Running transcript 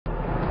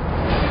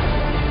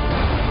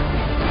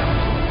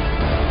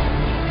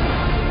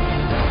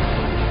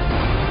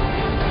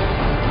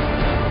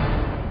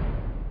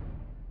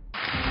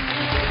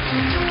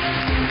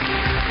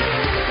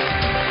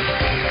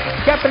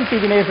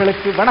TV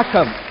நேயர்களுக்கு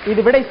வணக்கம். இது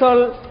விடை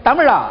சொல்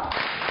தமிழா.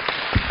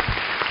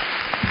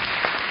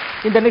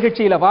 இந்த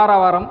நிகழ்ச்சியில வார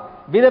வாரம்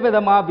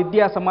விதவிதமா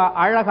வித்தியாசமா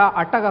அழகா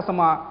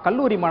அட்டகாசமா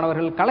கல்லூரி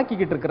மாணவர்கள்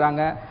கலக்கிக்கிட்டு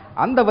இருக்கிறாங்க.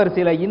 அந்த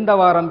வரிசையில இந்த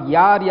வாரம்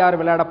யார் யார்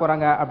விளையாட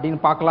போறாங்க அப்படின்னு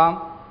பார்க்கலாம்.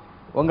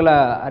 உங்களை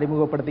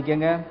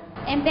அறிமுகப்படுத்திக்கங்க.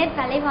 என் பேர்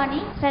கலைவாணி.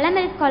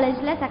 செலமெல்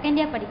காலேஜ்ல செகண்ட்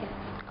இயர் படிக்கிறேன்.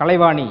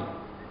 கலைவாணி,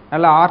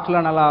 நல்லா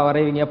ஆர்ட்ல நல்லா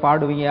வரைவீங்க,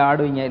 பாடுவீங்க,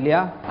 ஆடுவீங்க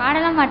இல்லையா?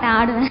 பாடலாம் மாட்டேன்,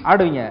 ஆடுவேன்.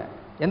 ஆடுவீங்க,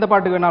 எந்த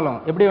பாட்டுக்கு வேணாலும்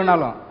எப்படி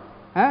வேணாலும்.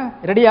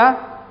 ரெடியா?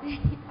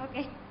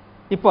 ஓகே.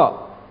 இப்போ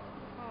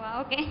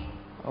ஓகே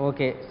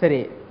ஓகே சரி,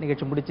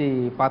 நிகழ்ச்சி முடிச்சு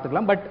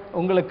பார்த்துக்கலாம். பட்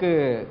உங்களுக்கு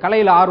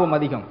கலையில் ஆர்வம்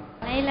அதிகம்?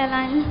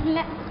 கலையிலலாம்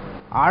இல்லை.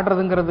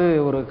 ஆடுறதுங்கிறது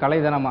ஒரு கலை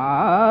தானம்.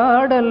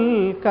 ஆடல்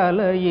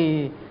கலையே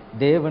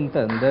தேவன்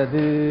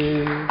தந்தது.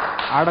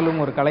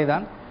 ஆடலும் ஒரு கலை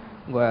தான்.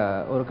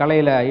 ஒரு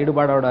கலையில்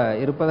ஈடுபாடோட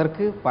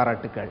இருப்பதற்கு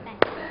பாராட்டுக்கள்.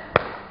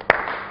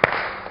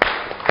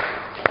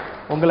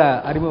 உங்களை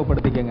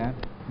அறிமுகப்படுத்திக்கங்க.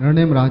 என்னோட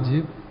நேம்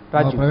ராஜீவ்.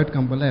 ராஜீவ் பிரைவேட்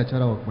கம்பெனியில்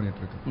ஹெச்ஆரா ஒர்க் பண்ணிட்டு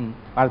இருக்கேன்.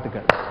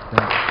 வாழ்த்துக்கள்.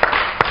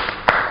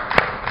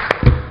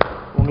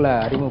 உங்களை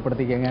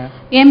அறிமுகப்படுத்திக்கங்க.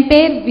 என்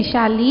பேர்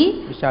விஷாலி.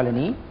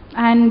 விஷாலினி.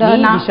 அண்ட்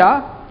விஷா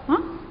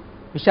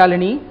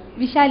விஷாலினி.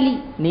 விஷாலி.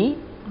 நீ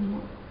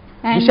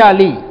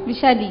விஷாலி.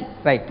 விஷாலி,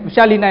 ரைட்.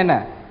 விஷாலினா என்ன?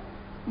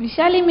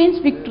 Vishali means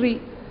victory.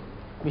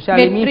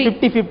 Vishali means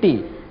 50-50.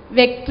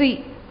 வெற்றி.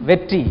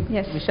 வெற்றி.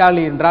 Yes.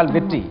 விஷாலி என்றால்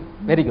வெற்றி.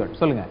 Very good.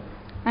 சொல்லுங்க.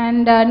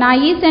 அண்ட் நான்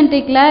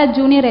ஈசென்ட்ரிக்ல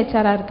ஜூனியர்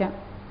ஹெச்ஆரா இருக்கேன்.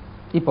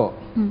 இப்போ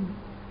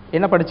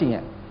என்ன படிச்சீங்க?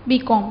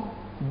 பிகாம்.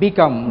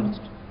 பிகாம்.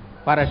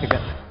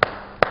 பாராட்டுக்கள்.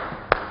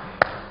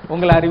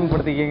 உங்களை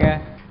அறிமுகப்படுத்திக்கங்க.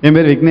 என்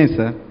பேர் விக்னேஷ்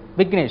சார்.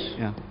 விக்னேஷ்.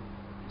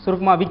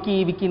 சுருக்கமா விக்கி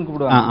விக்கின்னு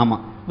கூப்பிடுவாங்க.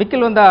 ஆமாம்.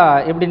 விக்கில் வந்தா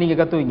எப்படி நீங்க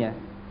கத்துவீங்க?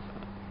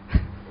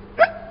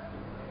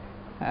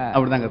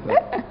 அப்படிதான்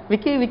கத்துவேன்.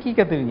 விக்கி விக்கி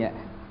கத்துவீங்க.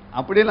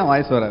 அப்படியெல்லாம்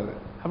வாய்ஸ் வராது.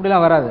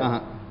 அப்படிலாம் வராது.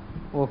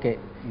 ஓகே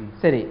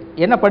சரி.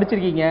 என்ன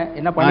படிச்சிருக்கீங்க?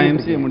 என்ன பண்ணி?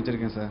 எம்சிஏ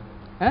முடிச்சிருக்கேன் சார்.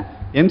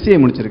 எம்சிஏ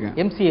முடிச்சிருக்கேன்.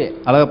 எம்சிஏ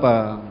அழகப்பா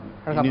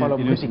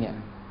முடிச்சிங்க.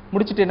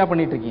 முடிச்சுட்டு என்ன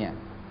பண்ணிட்டு இருக்கீங்க?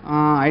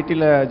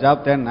 ஐடியில்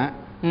ஜாப் தேடினேன்,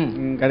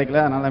 கிடைக்கல.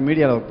 அதனால்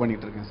மீடியாவில் ஒர்க்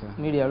பண்ணிட்டு இருக்கேன் சார்.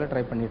 மீடியாவில்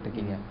ட்ரை பண்ணிட்டு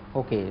இருக்கீங்க.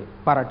 ஓகே,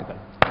 பாராட்டுக்கள்.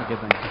 Okay,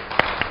 thank you.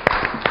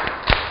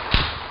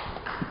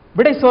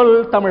 விடை சொல்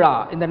தமிழா.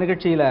 இந்த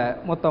நிகழ்ச்சியில்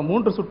மொத்தம்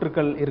 3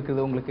 சுற்றுக்கள் இருக்குது.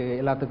 உங்களுக்கு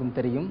எல்லாத்துக்கும்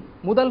தெரியும்.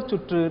 முதல்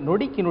சுற்று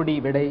நொடிக்கு நொடி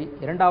விடை,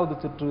 இரண்டாவது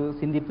சுற்று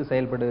சிந்தித்து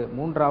செயல்படு,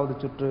 மூன்றாவது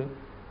சுற்று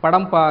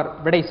படம் பார்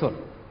விடை சொல்.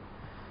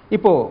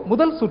 இப்போ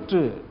முதல்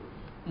சுற்று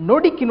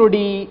நொடிக்கு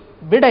நொடி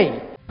விடை.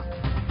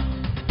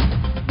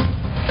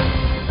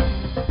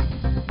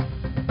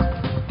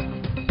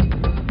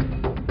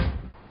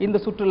 இந்த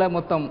சுற்றுல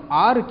மொத்தம்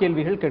 6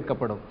 கேள்விகள்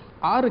கேட்கப்படும்.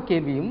 6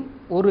 கேள்வியும்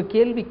ஒரு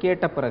கேள்வி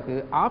கேட்ட பிறகு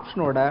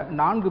ஆப்ஷனோட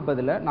 4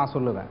 பதிலை நான்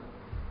சொல்லுவேன்.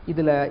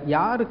 இதில்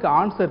யாருக்கு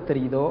ஆன்சர்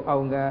தெரியுதோ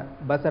அவங்க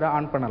பஸரை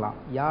ஆன் பண்ணலாம்.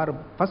 யார்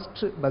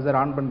ஃபர்ஸ்ட் பஸர்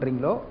ஆன்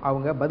பண்ணுறீங்களோ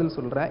அவங்க பதில்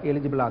சொல்கிற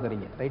எலிஜிபிள்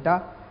ஆகுறீங்க. ரைட்டா?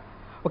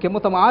 ஓகே,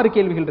 மொத்தம் 6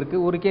 கேள்விகள்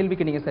இருக்குது. ஒரு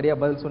கேள்விக்கு நீங்கள்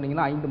சரியாக பதில்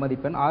சொன்னீங்கன்னா 5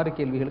 மதிப்பெண். 6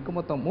 கேள்விகளுக்கு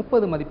மொத்தம்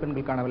 30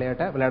 மதிப்பெண்களுக்கான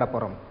விளையாட்டை விளையாட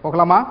போகிறோம்.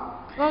 போகலாமா?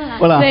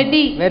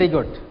 ரெடி. Very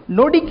good.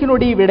 நொடிக்கு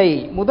நொடி விடை.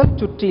 முதல்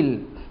சுற்றில்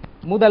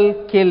முதல்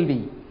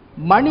கேள்வி.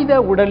 மனித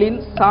உடலின்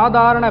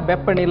சாதாரண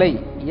வெப்பநிலை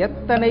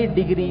எத்தனை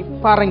degree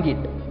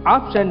Fahrenheit?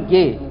 Option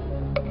A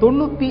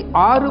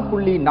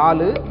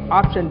 96.4,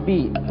 option B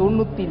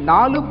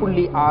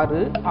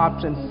 94.6,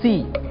 option C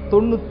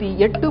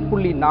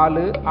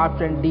 98.4,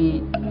 option D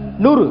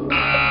 100.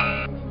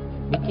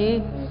 Vicky,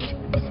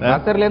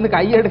 பஸ்ஸர்ல இருந்து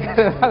கை எடுக்கிற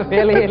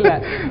வேலையே இல்லை.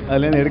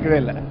 அதுலேருந்து எடுக்கவே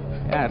இல்லை.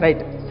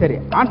 ரைட், சரி.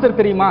 ஆன்சர்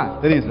தெரியுமா?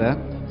 தெரியும் சார்.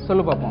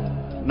 சொல்லு பார்ப்போம்.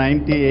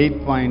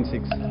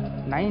 98.6.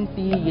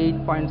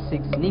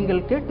 98.6.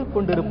 நீங்கள்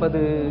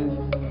கேட்டுக்கொண்டிருப்பது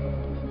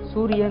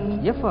சூரியன்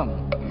எஃப்எம்.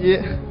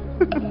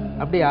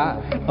 அப்படியா?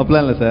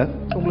 அப்படிலாம் இல்லை சார்.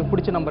 உங்களுக்கு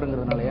பிடிச்ச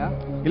நம்பருங்கிறதுனாலயா?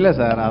 இல்லை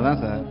சார், அதான்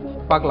சார்.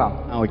 பார்க்கலாம்.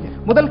 ஓகே.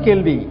 முதல்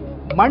கேள்வி.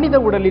 மனித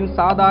உடலின்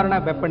சாதாரண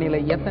வெப்பநிலை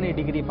எத்தனை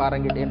டிகிரி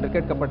ஃபாரன்ஹீட் என்று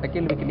கேட்கப்பட்ட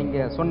கேள்விக்கு நீங்க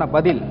சொன்ன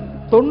பதில்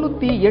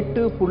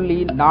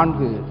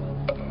 98.4.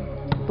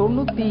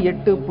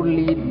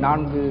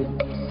 98.4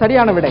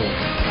 சரியான விடை.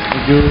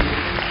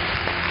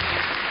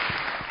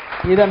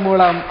 இதன்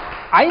மூலம்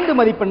 5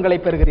 மதிப்பெண்களை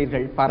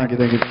பெறுகிறீர்கள். பாருங்க.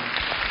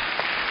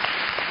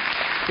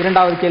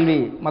 இரண்டாவது கேள்வி.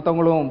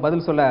 மற்றவங்களும்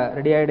பதில் சொல்ல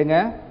ரெடி ஆயிடுங்க.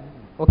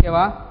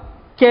 ஓகேவா?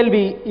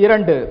 கேள்வி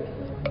 2.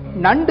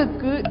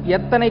 நண்டுக்கு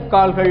எத்தனை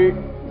கால்கள்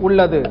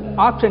உள்ளது?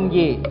 Option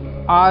A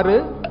 6,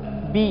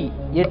 B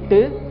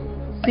 8,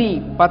 C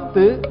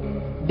 10,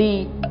 D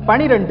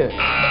 12.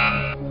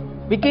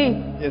 Vicky.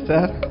 Yes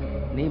sir.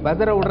 நீ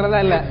பஸரை விடுறதா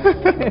இல்ல?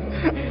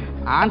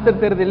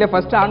 ஆன்சர் தெரியுது இல்ல?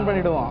 ஃபர்ஸ்ட் ஆன்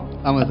பண்ணிடுவோம்.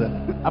 ஆமா சார்.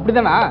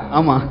 அப்படிதானா?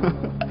 ஆமா.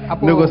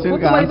 அப்போ क्वेश्चन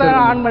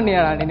ஆன்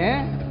பண்ணியா நீனே?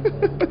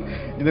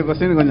 இந்த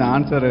क्वेश्चन கொஞ்சம்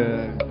ஆன்சர்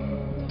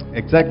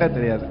எக்ஸாக்ட்டா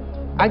தெரியாது.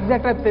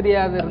 எக்ஸாக்ட்டா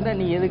தெரியாது இருந்தா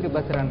நீ எதுக்கு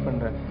பஸ் ஆன்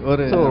பண்ற?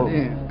 ஒரு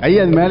கை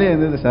அது மேலே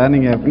இருந்தது சார்.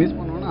 நீங்க ஃபினிஷ்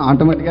பண்ணனும்னா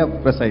ஆட்டோமேட்டிக்கா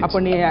பிரஸ் ஆயிடும்.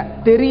 அப்ப நீ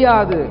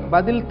தெரியாது,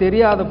 பதில்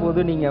தெரியாத போது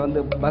நீங்க வந்து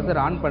பஸ்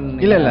ஆன்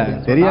பண்ணீங்க. இல்ல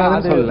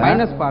தெரியாதுன்னு சொல்லல.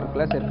 மைனஸ்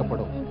மார்க்ல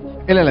சேர்க்கப்படும்.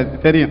 இல்ல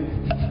தெரியும்.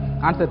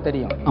 ஆன்சர்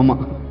தெரியும். ஆமா.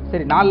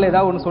 சரி, நாலுல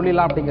ஏதாவது ஒன்னு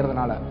சொல்லிடலாம்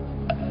அப்படிங்கிறதுனால.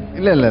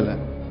 இல்ல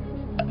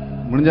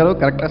முடிஞ்ச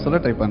அளவு கரெக்டா சொல்ல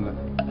ட்ரை பண்றேன்.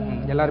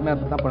 எல்லாருமே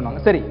அப்படி தான்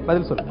பண்ணுவாங்க. சரி,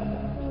 பதில் சொல்லு.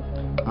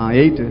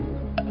 8.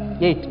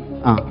 8.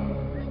 ஆ,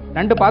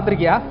 நண்டு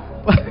பார்த்துருக்கியா?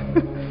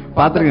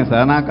 பார்த்துருக்கேன்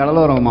சார். நான்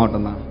கடலோரம்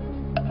மாவட்டம் தான்.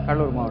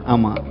 கடலூர் மாவட்டம்.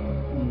 ஆமாம்.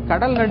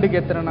 கடல் நண்டுக்கு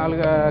எத்தனை நாள்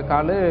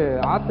காலு,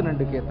 ஆத்து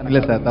நண்டுக்கு எத்தனை?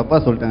 இல்லை சார், தப்பாக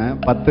சொல்லிட்டேன்.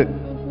 10.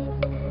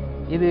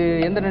 இது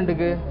எந்த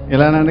நண்டுக்கு?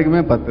 எல்லா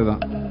நண்டுக்குமே 10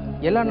 தான்.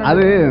 எல்லா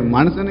அது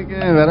மனுஷனுக்கு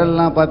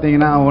விரல்லாம்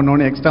பார்த்தீங்கன்னா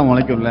ஒன்று எக்ஸ்ட்ரா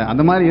முளைக்கும்ல,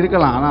 அந்த மாதிரி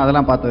இருக்கலாம். ஆனால்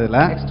அதெல்லாம் பார்த்ததில்ல.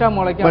 எக்ஸ்ட்ரா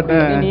முளைக்கும். பட்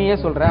நீயே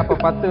சொல்ற, அப்போ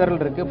 10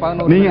 விரல் இருக்கு,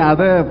 11. நீங்கள்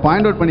அதை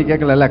பாயிண்ட் அவுட் பண்ணி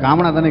கேட்கல,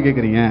 காமனாக தானே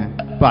கேட்குறீங்க.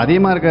 இப்போ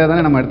அதிகமாக இருக்கிறத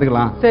தானே நம்ம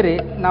எடுத்துக்கலாம். சரி,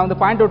 நான் வந்து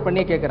பாயிண்ட் அவுட்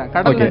பண்ணியே கேட்குறேன்.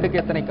 கடல்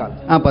நண்டுக்கு எத்தனை கால்?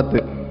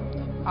 10.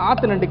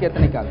 ஆத்து நண்டுக்கு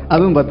எத்தனை கால்?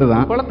 அதுவும் 10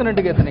 தான். குளத்து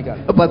நண்டுக்கு எத்தனை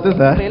கால்? 10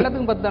 சார்.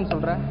 எல்லாத்துக்கும் 10 தான்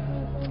சொல்றேன்.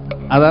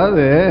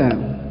 அதாவது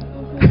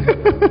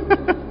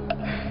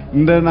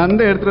இந்த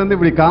நண்டை எடுத்துட்டு வந்து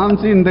இப்படி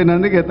காமிச்சு இந்த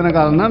நண்டுக்கு எத்தனை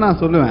கால்னா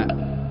நான் சொல்லுவேன்.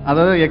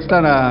 அதாவது எக்ஸ்ட்ரா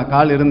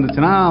கால்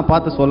இருந்துச்சுன்னா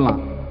பார்த்து சொல்லலாம்.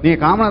 நீங்க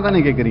காமனா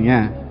தானே கேட்குறீங்க.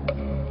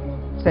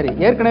 சரி,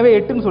 ஏற்கனவே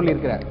 8ன்னு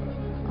சொல்லியிருக்கிறார்.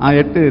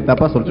 8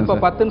 தப்பா சொல்லிட்டேன்.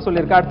 இப்போ 10ன்னு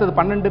சொல்லியிருக்கா. அடுத்தது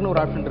 12ன்னு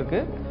ஒரு ஆப்ஷன்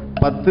இருக்கு.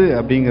 10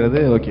 அப்படிங்கிறது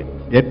ஓகே.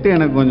 8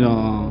 எனக்கு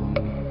கொஞ்சம்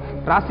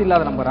ராசி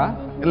இல்லாத நம்பரா?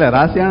 இல்லை,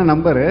 ராசியான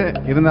நம்பரு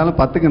இருந்தாலும்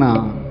 10க்கு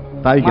நான்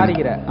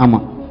மாறிக்கிறேன்.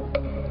 ஆமாம்.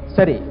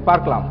 சரி,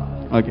 பார்க்கலாம்.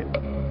 ஓகே.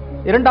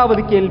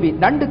 இரண்டாவது கேள்வி,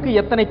 நண்டுக்கு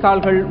எத்தனை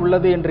கால்கள்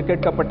உள்ளது என்று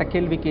கேட்கப்பட்ட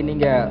கேள்விக்கு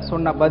நீங்க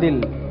சொன்ன பதில்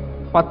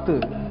 10.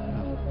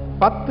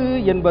 10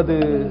 என்பது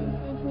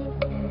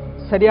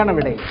சரியான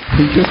விடை.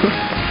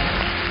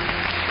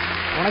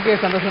 உனக்கே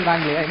சந்தோஷம்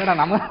தாங்களே, என்னடா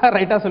நம்ம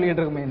ரைட்டா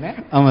சொல்லிட்டு இருக்கோமே என்ன?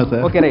 ஆமா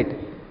சார். Okay, right.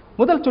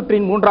 முதல்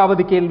சுற்றின்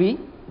மூன்றாவது கேள்வி,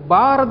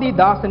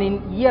 பாரதிதாசனின்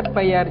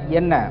இயற்பெயர்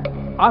என்ன?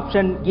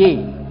 Option A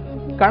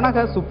Kanaka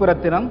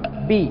Subburathinam,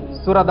 B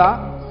Suratha,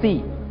 C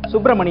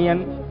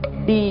Subramanian,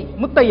 D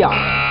Muthiah.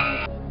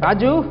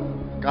 Raju,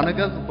 கனக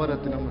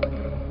சுப்பரத்தினம்.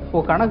 இப்போ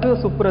கனகு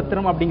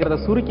சுப்புரத்தினம் அப்படிங்கிறத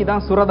சுருக்கி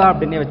தான் சுரதா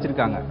அப்படின்னே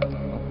வச்சிருக்காங்க.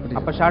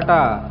 அப்ப ஷார்ட்டா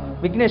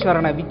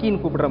விக்னேஸ்வரனை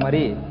விக்கின்னு கூப்பிடுற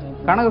மாதிரி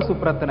கனக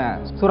சுப்புரத்தின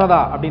சுரதா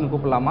அப்படின்னு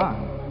கூப்பிடலாமா?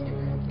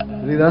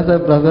 இதுதான்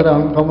சார் பிரதர்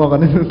அவங்க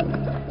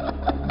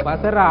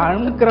பசர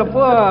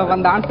அணுக்கிறப்போ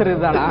வந்த ஆன்சர்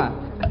இதுதானா?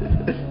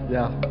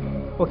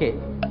 ஓகே,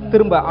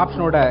 திரும்ப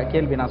ஆப்ஷனோட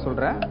கேள்வி நான்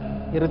சொல்றேன்,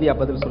 இறுதியா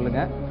பதில்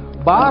சொல்லுங்க.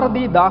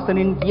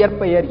 பாரதிதாசனின்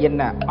இயற்பெயர்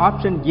என்ன?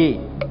 Option A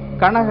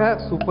Kanaka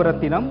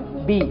Subburathinam,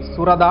 B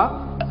Suratha,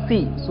 C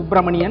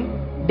Subramanian,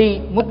 D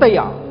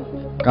Muthiah.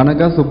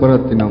 கனக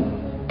சுப்பரத்தினம்.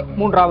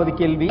 மூன்றாவது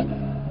கேள்வி,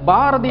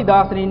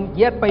 பாரதிதாசனின்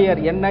இயற்பெயர்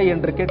என்ன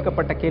என்று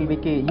கேட்கப்பட்ட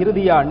கேள்விக்கு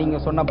இறுதியா நீங்க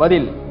சொன்ன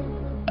பதில்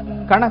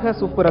கனக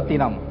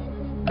சுப்புரத்தினம்.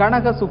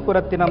 கனக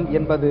சுப்புரத்தினம்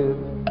என்பது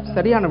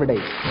சரியான விடை.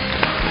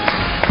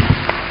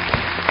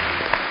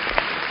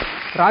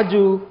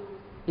 ராஜு,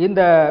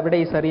 இந்த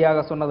விடை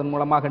சரியாக சொன்னதன்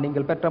மூலமாக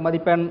நீங்கள் பெற்ற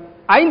மதிப்பெண்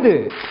 5.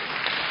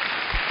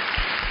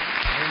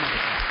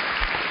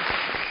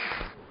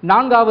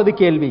 நான்காவது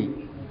கேள்வி,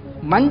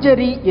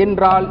 மஞ்சரி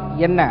என்றால்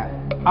என்ன?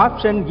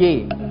 ஆப்ஷன் ஏ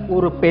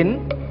ஒரு பெண்,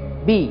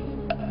 பி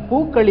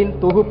பூக்களின்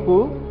தொகுப்பு,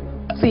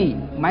 சி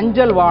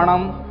மஞ்சள்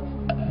வானம்,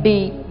 டி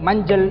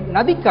மஞ்சள்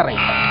நதிக்கரை.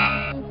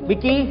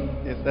 விக்கி,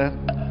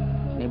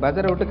 நீ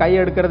பஜரை விட்டு கையை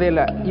எடுக்கிறதே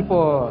இல்லை. இப்போ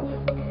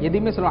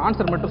எதுவுமே சொல்ல,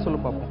 ஆன்சர் மட்டும் சொல்லு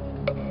பார்ப்போம்.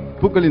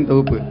 பூக்களின்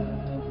தொகுப்பு.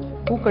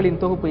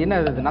 பூக்களின் தொகுப்பு என்ன?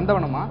 அது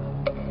நந்தவனமா?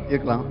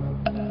 இருக்கலாம்.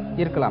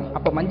 இருக்கலாம்.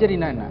 அப்போ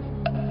மஞ்சரினா என்ன?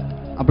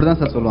 அப்படிதான்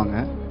சார் சொல்லுவாங்க.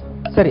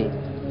 சரி,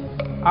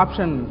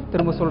 ஆப்ஷன்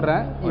திரும்ப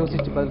சொல்றேன்,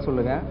 யோசிச்சு பதில்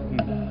சொல்லுங்க.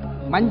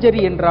 மஞ்சரி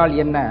என்றால்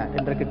என்ன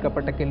என்று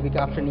கேட்கப்பட்ட கேள்விக்கு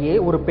ஆப்ஷன் ஏ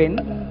ஒரு பெண்,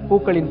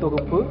 பூக்களின்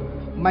தொகுப்பு,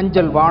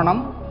 மஞ்சள்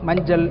வானம்,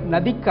 மஞ்சள்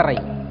நதிக்கரை.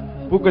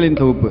 பூக்களின்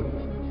தொகுப்பு.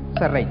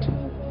 Sir, right.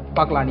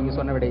 பார்க்கலாம் நீங்க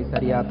சொன்ன விடை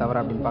சரியா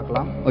தவறா அப்படின்னு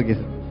பார்க்கலாம். Okay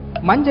sir.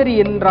 மஞ்சரி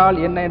என்றால்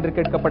என்ன என்று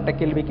கேட்கப்பட்ட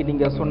கேள்விக்கு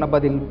நீங்க சொன்ன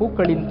பதில்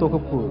பூக்களின்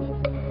தொகுப்பு.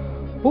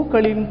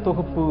 பூக்களின்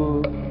தொகுப்பு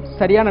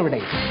சரியான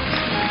விடை.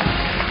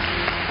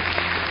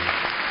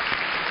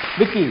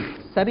 விக்கி,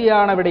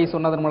 சரியான விடை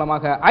சொன்னதன்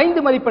மூலமாக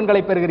 5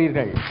 மதிப்பெண்களை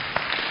பெறுகிறீர்கள்.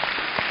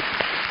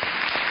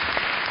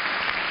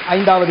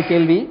 ஐந்தாவது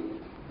கேள்வி,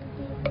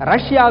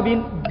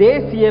 ரஷ்யாவின்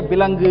தேசிய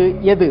விலங்கு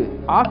எது?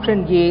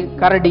 ஆப்ஷன் ஏ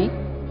கரடி,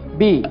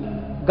 பி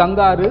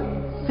கங்காரு,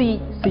 சி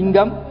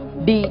சிங்கம்,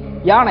 டி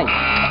யானை.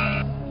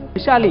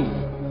 விஷாலி,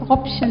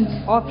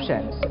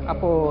 ஆப்ஷன்ஸ்.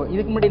 அப்போ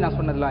இதுக்கு முன்னாடி நான்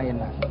சொன்னதெல்லாம்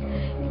என்ன?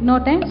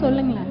 இன்னொரு டைம்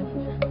சொல்லுங்களேன்.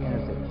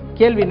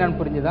 கேள்வி என்னன்னு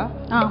புரிஞ்சுதா?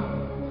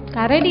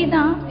 கரடி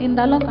தான்,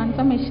 இருந்தாலும்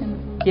கன்ஃபர்மேஷன்.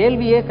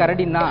 கேள்வியே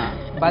கரடினா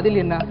பதில்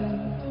என்ன?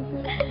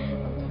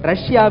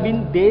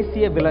 ரஷ்யாவின்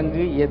தேசிய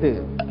விலங்கு எது?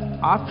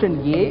 ஆப்ஷன்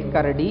ஏ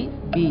கரடி,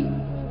 பி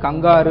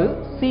கங்காரு,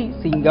 சி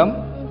சிங்கம்,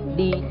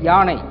 டி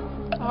யானை.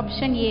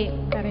 ஆப்ஷன் ஏ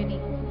கரடி.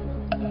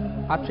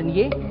 ஆப்ஷன்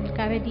ஏ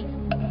கரடி.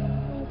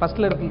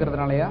 ஃபர்ஸ்ட்ல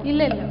இருக்குங்கிறதுனாலயா?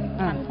 இல்ல இல்ல,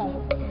 கன்ஃபார்ம்.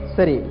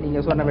 சரி, நீங்க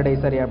சொன்ன விடை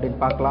சரி அப்படின்னு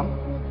பார்க்கலாம்.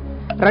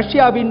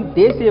 ரஷ்யாவின்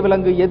தேசிய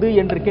விலங்கு எது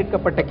என்று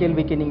கேட்கப்பட்ட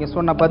கேள்விக்கு நீங்க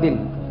சொன்ன பதில்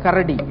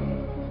கரடி.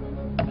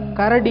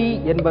 கரடி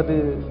என்பது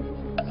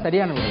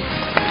சரியான விடை.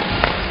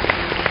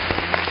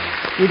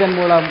 இதன்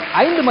மூலம்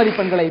 5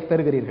 மதிப்பெண்களை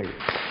பெறுகிறீர்கள்.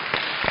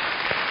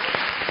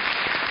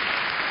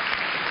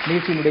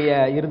 நிகழ்ச்சியினுடைய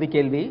இறுதி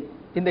கேள்வி.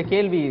 இந்த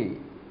கேள்வி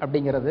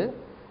அப்படிங்கிறது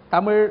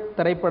தமிழ்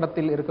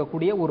திரைப்படத்தில்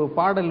இருக்கக்கூடிய ஒரு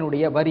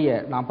பாடலினுடைய வரியை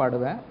நான்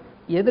பாடுவேன்.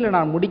 எதில்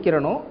நான்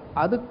முடிக்கிறேனோ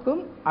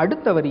அதுக்கும்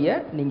அடுத்த வரியை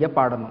நீங்கள்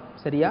பாடணும்.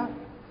 சரியா?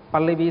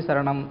 பல்லவி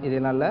சரணம்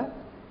இதெல்லாம் இல்ல.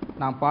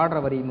 நான் பாடுற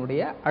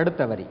வரியினுடைய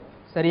அடுத்த வரி.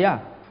 சரியா?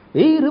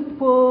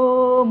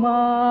 இருப்போமா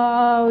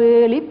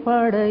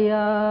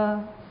வெளிப்படையா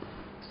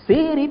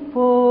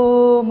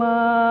சிரிப்போமா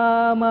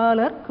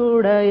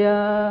மலர்குடையா.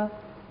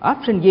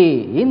 ஆப்ஷன் ஏ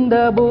இந்த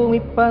பூமி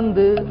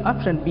பந்து,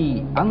 ஆப்ஷன் பி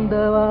அந்த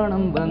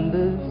வானம்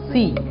வந்து,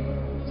 சி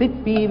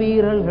சிப்பி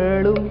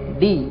வீரர்களும்,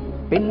 டி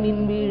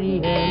பெண்ணின்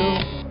விழிகளும்.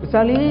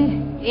 விசாலி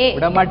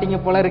விட மாட்டீங்க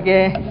போல இருக்கே.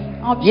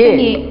 ஏ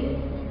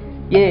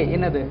ஏ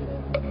என்னது?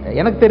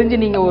 எனக்கு தெரிஞ்சு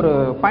நீங்க ஒரு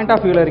பாயிண்ட்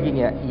ஆஃப் வியூல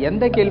இருக்கீங்க.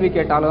 எந்த கேள்வி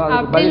கேட்டாலும்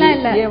அதுக்கு பதில்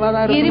ஏவா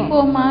தான் இருக்கும்.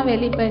 சிரிப்போமா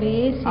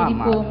வெளிப்படையே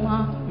சிரிப்போமா,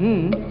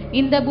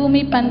 இந்த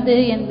பூமி பந்து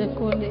எந்த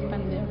கோழி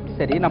பந்து.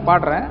 சரி, நான்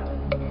பாடுறேன்.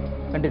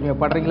 கண்டினியூ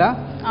பாடுறீங்களா?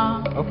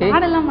 ஓகே.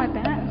 பாடலாம்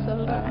மாட்டேன்,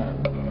 சொல்றேன்.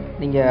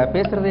 நீங்க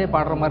பேசுறதே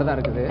பாடுற மாதிரி தான்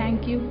இருக்குது.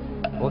 Thank you.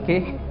 ஓகே.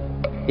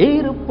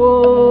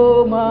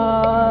 இருப்போமா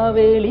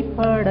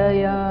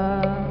வெளிப்படையா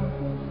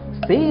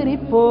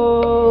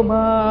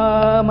சிரிப்போமா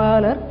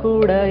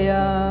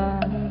மலர்குடையா.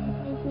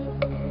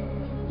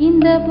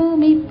 இந்த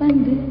பூமி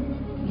பந்து.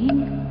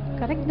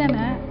 கரெக்ட்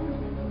தானே?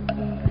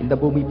 இந்த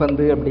பூமி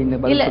பந்து அப்படின்னு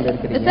பதில்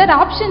சொல்லிருக்கீங்க சார்.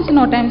 ஆப்ஷன்ஸ்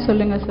நோ டைம்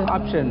சொல்லுங்க சார்.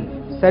 ஆப்ஷன்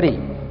சரி.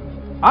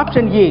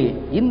 ஆப்ஷன் ஏ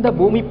இந்த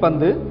பூமி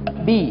பந்து,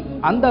 பி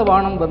அந்த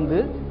வானம் வந்து,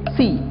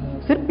 சி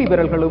சிற்பி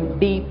விரல்களும்,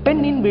 டி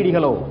பெண்ணின்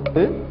விழிகளோ.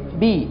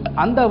 பி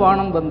அந்த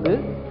வானம் வந்து,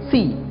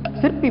 சி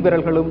சிற்பி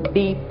விரல்களும்,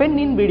 டி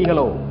பெண்ணின்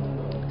விழிகளோ.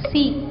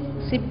 சி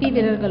சிற்பி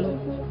விரல்களோ.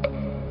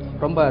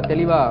 ரொம்ப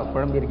தெளிவா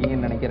குழம்பி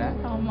இருக்கீங்கன்னு நினைக்கிறேன்.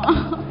 ஆமா.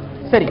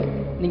 சரி,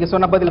 நீங்க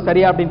சொன்ன பதில்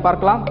சரியா அப்படின்னு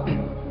பார்க்கலாம்.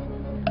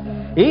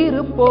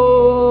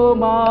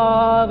 இருப்போமா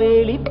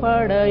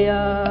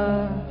வெளிப்படையா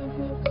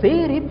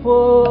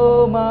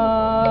சிரிப்போமா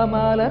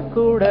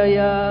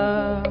மலர்குடையா,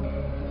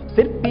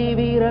 சிற்பி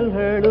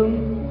வீரல்களும்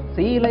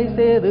சீலை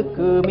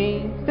சேதுக்குமே.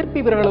 சிற்பி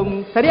வீரர்களும்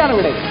சரியான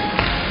விடை.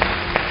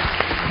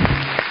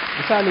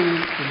 விசாலி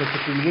இந்த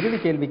சுற்றில் இறுதி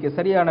கேள்விக்கு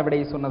சரியான விடை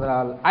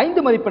சொன்னதால்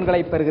 5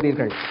 மதிப்பெண்களை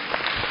பெறுகிறீர்கள்.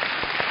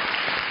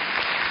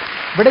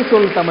 விடை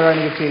சொல் தமிழா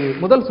நிகழ்ச்சியில்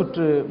முதல்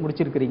சுற்று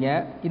முடிச்சிருக்கிறீங்க.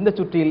 இந்த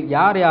சுற்றில்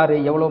யார் யார்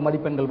எவ்வளவு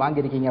மதிப்பெண்கள்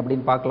வாங்கியிருக்கீங்க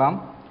அப்படின்னு பார்க்கலாம்.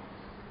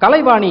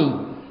 கலைவாணி,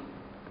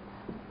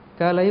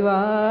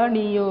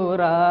 கலைவாணியோ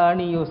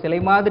ராணியோ சிலை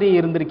மாதிரி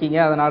இருந்திருக்கீங்க.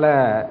 அதனால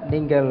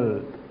நீங்கள்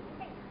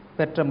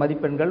பெற்ற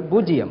மதிப்பெண்கள்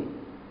 0.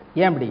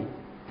 ஏன் அப்படி?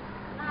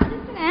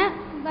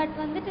 பட்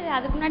வந்துட்டு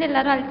அதுக்கு முன்னாடி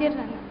எல்லாரும்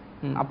அழுத்திடுறாங்க.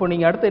 அப்போ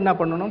நீங்கள் அடுத்து என்ன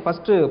பண்ணணும்?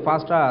 ஃபஸ்ட்டு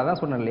ஃபாஸ்ட்டாக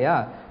தான் சொன்னேன் இல்லையா,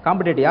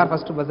 காம்படேட்டிவ் யார்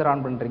ஃபஸ்ட்டு பஸ்ஸர்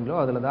ஆன் பண்ணுறீங்களோ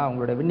அதில் தான்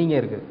அவங்களோட வின்னிங்கே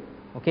இருக்குது.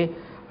 ஓகே,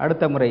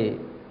 அடுத்த முறை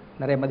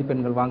நிறைய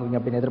மதிப்பெண்கள் வாங்குவீங்க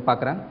அப்படின்னு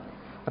எதிர்பார்க்குறேன்.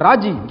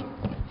 ராஜி,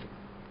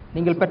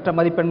 நீங்கள் பெற்ற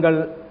மதிப்பெண்கள்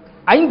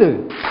 5.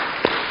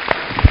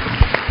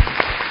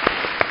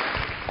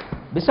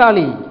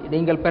 விஷாலி,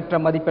 நீங்கள் பெற்ற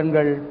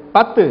மதிப்பெண்கள்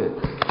 10.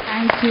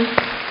 தேங்க்யூ.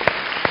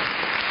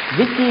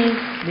 விக்கி,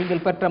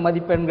 நீங்கள் பெற்ற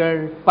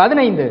மதிப்பெண்கள்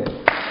 15.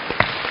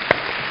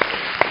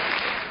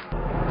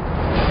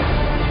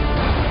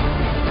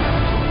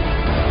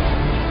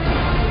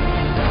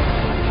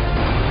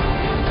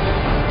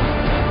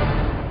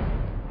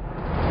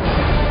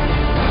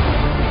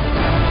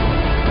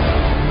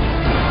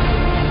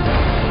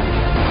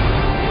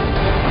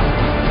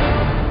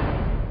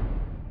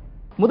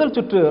 முதல்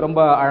சுற்று ரொம்ப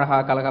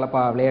அழகாக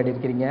கலகலப்பாக விளையாடி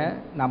இருக்கிறீங்க.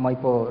 நம்ம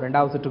இப்போ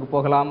 2வது சுற்றுக்கு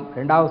போகலாம்.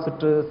 2வது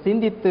சுற்று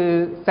சிந்தித்து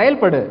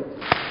செயல்படு.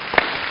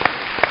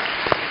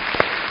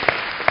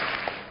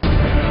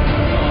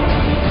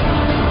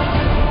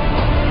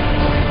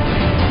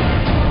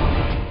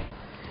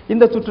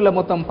 இந்த சுற்றில்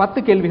மொத்தம்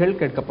 10 கேள்விகள்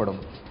கேட்கப்படும்.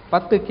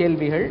 10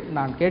 கேள்விகள்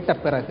நான் கேட்ட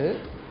பிறகு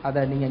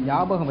அதை நீங்கள்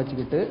ஞாபகம்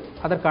வச்சுக்கிட்டு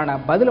அதற்கான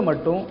பதிலை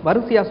மட்டும்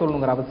வரிசையாக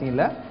சொல்லணுங்கிற அவசியம்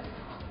இல்லை.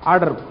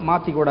 ஆர்டர்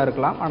மாற்றி கூட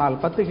இருக்கலாம். ஆனால்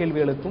 10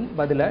 கேள்விகளுக்கும்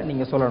பதிலை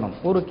நீங்கள் சொல்லணும்.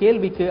 ஒரு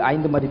கேள்விக்கு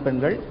 5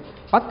 மதிப்பெண்கள்,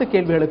 10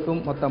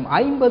 கேள்விகளுக்கும் மொத்தம்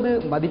 50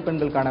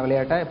 மதிப்பெண்களுக்கான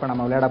விளையாட்டை இப்போ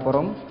நம்ம விளையாட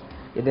போகிறோம்.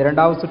 இது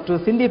 2வது சுற்று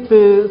சிந்தித்து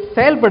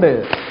செயல்படு.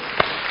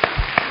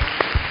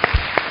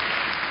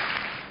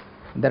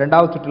 இந்த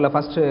 2வது சுற்றில்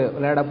ஃபஸ்ட்டு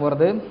விளையாட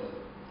போகிறது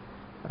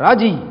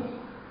ராஜி.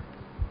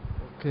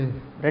 ஓகே,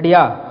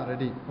 ரெடியா?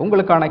 ரெடி.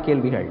 உங்களுக்கான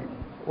கேள்விகள்.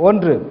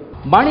 1.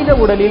 மனித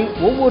உடலில்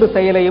ஒவ்வொரு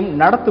செயலையும்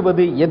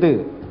நடத்துவது எது?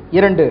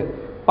 2.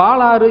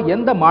 பாலாறு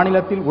எந்த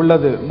மாநிலத்தில்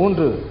உள்ளது?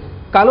 3.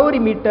 கலோரி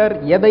மீட்டர்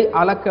எதை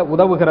அளக்க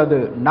உதவுகிறது?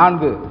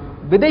 4.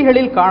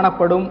 விதைகளில்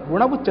காணப்படும்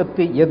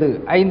உணவுச்சத்து எது?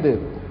 5.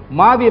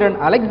 மாவீரன்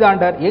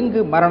அலெக்சாண்டர்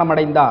எங்கு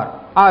மரணமடைந்தார்?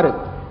 6.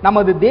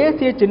 நமது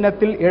தேசிய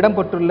சின்னத்தில்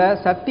இடம்பெற்றுள்ள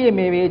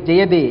சத்தியமேவே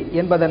ஜெயதே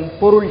என்பதன்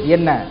பொருள்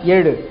என்ன?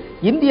 7.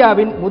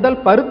 இந்தியாவின்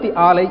முதல் பருத்தி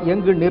ஆலை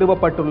எங்கு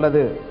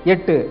நிறுவப்பட்டுள்ளது?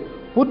 8.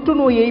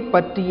 புற்றுநோயை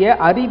பற்றிய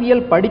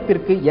அறிவியல்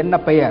படிப்பிற்கு என்ன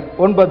பெயர்?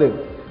 9.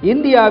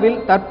 இந்தியாவில்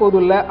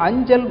தற்போதுள்ள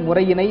அஞ்சல்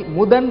முறையினை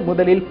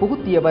முதலில்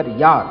புகுத்தியவர்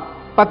யார்?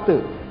 10.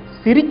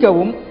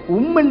 சிரிக்கவும்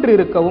உம்மென்று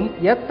இருக்கவும்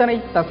எத்தனை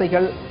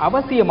தசைகள்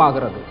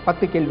அவசியமாகிறது?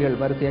 10 கேள்விகள்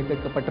வரிசையாக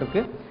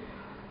கேட்கப்பட்டிருக்கு.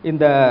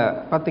 இந்த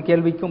 10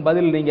 கேள்விக்கும்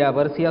பதில் நீங்கள்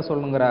வரிசையாக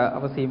சொல்லணுங்கிற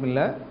அவசியம்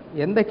இல்லை.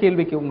 எந்த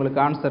கேள்விக்கு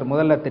உங்களுக்கு ஆன்சர்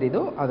முதல்ல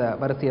தெரியுதோ அதை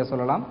வரிசையாக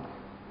சொல்லலாம்.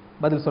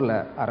 பதில் சொல்ல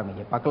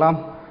ஆரம்பிங்க, பார்க்கலாம்.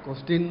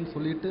 கொஸ்டின்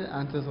சொல்லிட்டு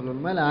ஆன்சர்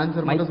சொல்லணுமா இல்லை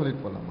ஆன்சர் மட்டும்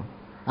சொல்லிட்டு போகலாமா?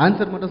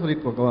 ஆன்சர் மட்டும்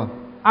சொல்லிட்டு போகவா?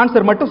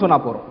 ஆன்சர் மட்டும்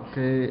சொன்னால் போகிறோம்.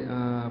 ஓகே,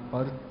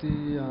 பருத்தி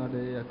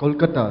ஆடை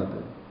கொல்கத்தா. அது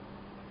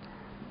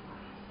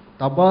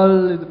தபால்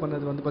இது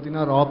பண்ணது வந்து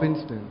பார்த்தீங்கன்னா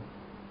ராபின்ஸ்டன்.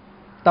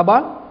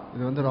 தபால்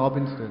இது வந்து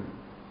ராபின்ஸ்டன்.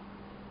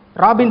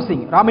 Robin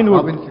Singh,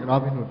 Robin Hood.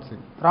 Robin Hood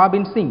Singh.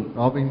 Robin Singh.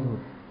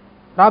 Robin Hood.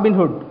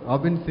 Robin Hood.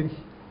 Robin Singh.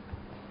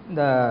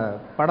 இந்த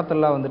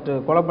படத்தெல்லாம் வந்துட்டு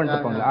கொலை பண்ணிட்டு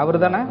இருப்பாங்க அவர்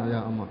தானே?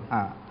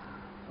 ஆமாம்.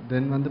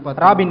 தென் வந்து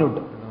ராபின்ஹுட்.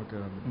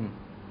 ஓகே.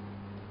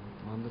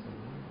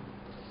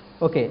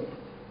 ஓகே,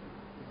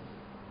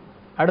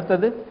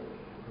 அடுத்தது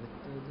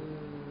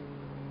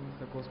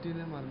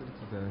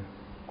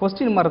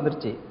கொஸ்டின்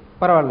மறந்துருச்சு.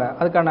 பரவாயில்ல,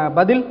 அதுக்கான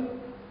பதில்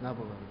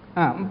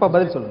இப்போ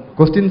பதில் சொல்லுங்க.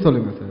 கொஸ்டின்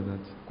சொல்லுங்க சார்.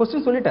 ஏதாச்சும்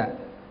கொஸ்டின் சொல்லிட்டேன்.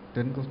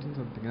 10 கொஸ்டின்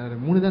சொல்லிட்டீங்க.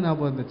 3 தான்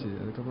ஞாபகம் இருந்துச்சு,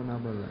 அதுக்கப்புறம்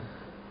ஞாபகம் இல்லை.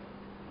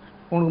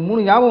 உனக்கு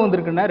 3 ஞாபகம்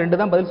வந்திருக்குன்னா 2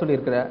 தான் பதில்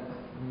சொல்லியிருக்கிற.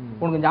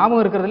 உனக்கு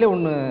ஞாபகம் இருக்கிறதுலே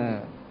 1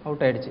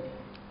 அவுட் ஆயிடுச்சு.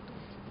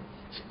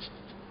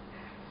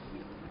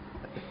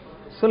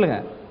 சொல்லுங்க.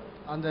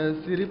 அந்த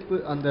சிரிப்பு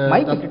அந்த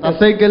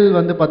தசைகள்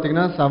வந்து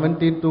பாத்தீங்கன்னா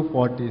 17 to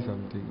 40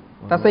 சம்திங்.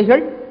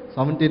 தசைகள்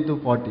 17 to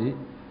 40.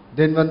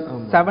 தென் வந்து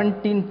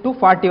 17 to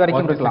 40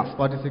 வரைக்கும் இருக்கலாம்.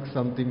 46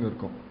 சம்திங்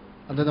இருக்கும்.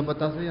 அந்த நம்ம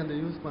தசை அந்த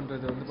யூஸ்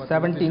பண்றது வந்து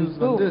 17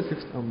 to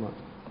 6. ஆமா,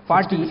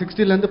 40.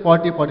 60 ல இருந்து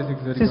 40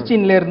 46 வரைக்கும்.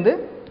 16 ல இருந்து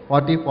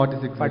 40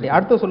 46 40.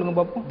 அடுத்து சொல்லுங்க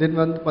பாப்போம். தென்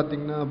வந்து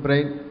பாத்தீங்கன்னா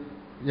பிரெயின்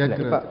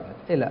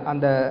இல்ல,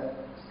 அந்த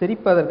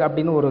சிரிப்பதற்கு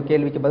அப்படின்னு ஒரு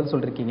கேள்விக்கு பதில்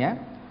சொல்லிருக்கீங்க.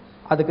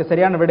 அதுக்கு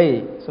சரியான விடை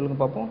சொல்லுங்க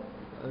பாப்போம்.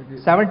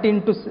 17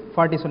 to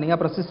 40 சொன்னீங்க,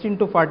 அப்புறம் 16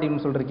 to 40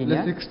 ன்னு சொல்றீங்க.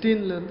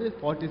 16 ல இருந்து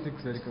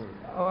 46 வரைக்கும்.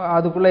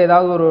 அதுக்குள்ள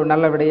ஏதாவது ஒரு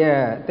நல்ல விடையை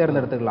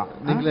தேர்ந்தெடுத்துக்கலாம்.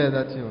 நீங்களே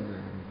ஏதாச்சும் ஒன்று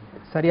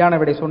சரியான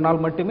விடை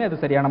சொன்னால் மட்டுமே அது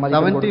சரியான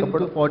மதிப்பு 17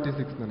 to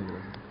 46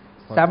 நினைக்கிறேன்.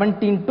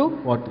 17 to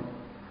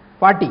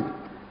 40.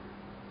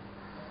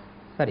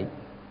 சரி,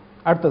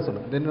 அடுத்து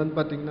சொல்லுங்க. தென் வந்து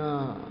பாத்தீங்கன்னா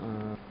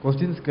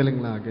क्वेश्चंस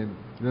கேளுங்களா? அகைன்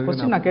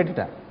क्वेश्चन நான்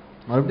கேட்டுட்டேன்,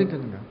 மறுபடியும்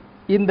கேளுங்க.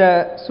 இந்த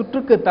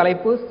சுற்றுக்கு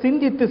தலைப்பு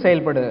சிந்தித்து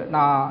செயல்படு.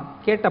 நான்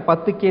கேட்ட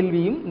 10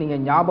 கேள்வியும் நீங்க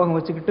ஞாபகம்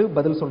வச்சுக்கிட்டு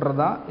பதில்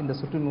சொல்றதா இந்த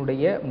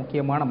சுற்றினுடைய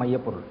முக்கியமான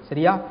மையப்பொருள்.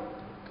 சரியா?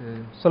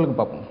 சொல்லுங்க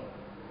பாப்போம்.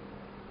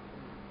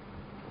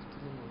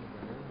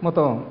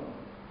 மொத்தம்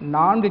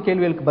 4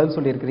 கேள்விகளுக்கு பதில்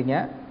சொல்லியிருக்கிறீங்க.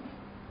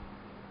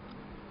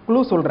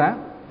 குழு சொல்றேன்.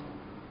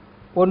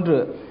 ஒன்று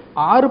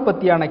 6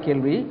 பத்தியான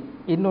கேள்வி,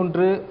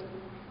 இன்னொன்று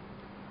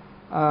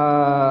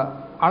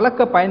அளக்க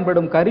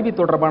பயன்படும் கருவி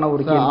தொடர்பான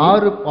ஒரு கேள்வி.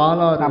 6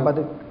 பாலாறு. நான்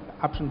பதில்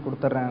ஆப்ஷன்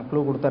கொடுத்துட்றேன், க்ளூ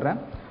கொடுத்துட்றேன்.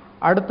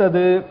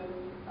 அடுத்தது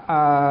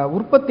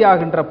உற்பத்தி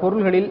ஆகின்ற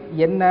பொருள்களில்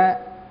என்ன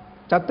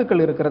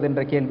சத்துக்கள் இருக்கிறது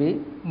என்ற கேள்வி,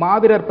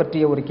 மாவீரர்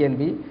பற்றிய ஒரு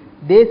கேள்வி,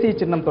 தேசிய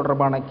சின்னம்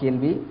தொடர்பான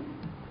கேள்வி.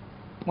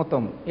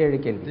 மொத்தம் 7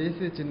 கேள்வி.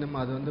 தேசிய சின்னம்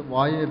அது வந்து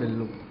வாயே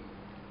வெல்லும்.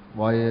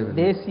 வாயே வெல்லும்.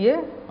 தேசிய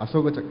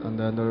அசோக சக்கரம்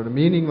அந்த அதோட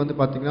மீனிங் வந்து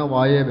பாத்தீங்கன்னா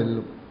வாயே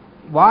வெல்லும்.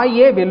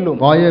 வாயே வெல்லும்.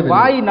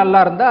 வாய் நல்லா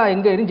இருந்தா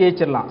எங்க இருந்து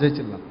ஜெயிச்சிடலாம்.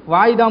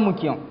 வாய் தான்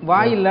முக்கியம்.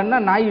 வாய் இல்லைன்னா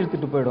நாய்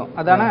இழுத்துட்டு போயிடும்.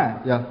 அதானே?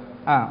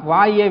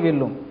 வாயே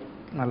வெல்லும்.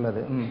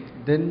 நல்லது.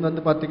 தென்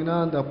வந்து பாத்தீங்கன்னா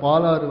அந்த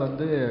பாலாறு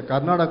வந்து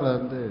கர்நாடகால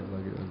இருந்து.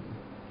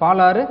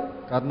 பாலாறு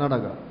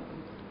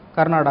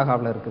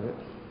கர்நாடகாவில் இருக்குது.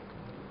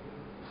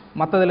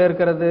 மற்றதுல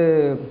இருக்கிறது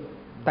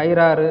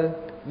தயிராறு,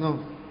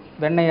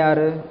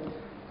 வெண்ணையாறு.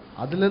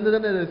 அதுல இருந்து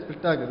தானே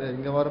ஸ்பிளிட் ஆகுது.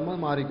 இங்க வரும்போது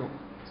மாறிக்கும்.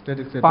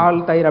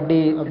 பால் தயிர் அப்படி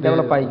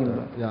டெவலப்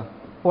ஆகிக்கும்.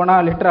 போனா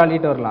லிட்டர்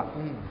ஆளிட்டு வரலாம்.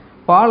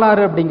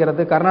 பாலாறு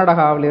அப்படிங்கிறது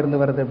கர்நாடகாவில்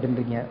இருந்து வருது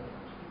அப்படின்றீங்க.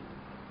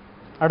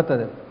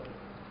 அடுத்தது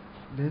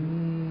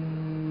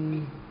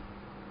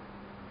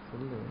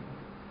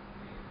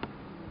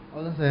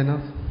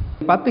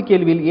 10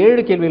 கேள்வியில்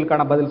 7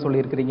 கேள்விகளுக்கான பதில்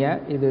சொல்லியிருக்கிறீங்க.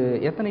 இது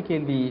எத்தனை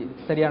கேள்வி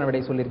சரியான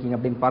விடை சொல்லியிருக்கீங்க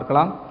அப்படின்னு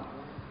பார்க்கலாம்.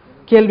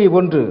 கேள்வி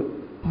 1,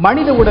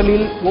 மனித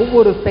உடலில்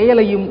ஒவ்வொரு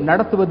செயலையும்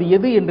நடத்துவது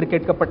எது என்று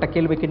கேட்கப்பட்ட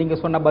கேள்விக்கு நீங்க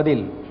சொன்ன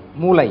பதில்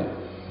மூளை.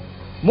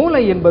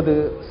 மூளை என்பது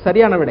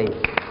சரியான விடை.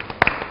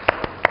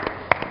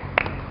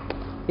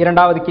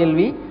 இரண்டாவது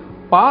கேள்வி,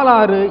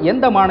 பாலாறு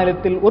எந்த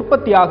மாநிலத்தில்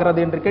உற்பத்தி ஆகிறது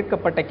என்று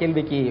கேட்கப்பட்ட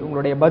கேள்விக்கு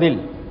உங்களுடைய பதில்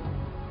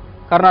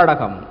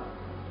கர்நாடகம்.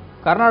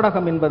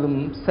 கர்நாடகம் என்பதும்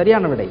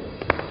சரியான விடை.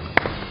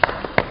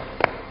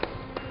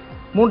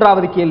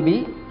 மூன்றாவது கேள்வி,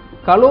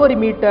 கலோரி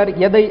மீட்டர்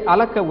எதை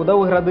அளக்க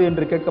உதவுகிறது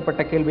என்று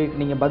கேட்கப்பட்ட கேள்விக்கு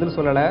நீங்க பதில்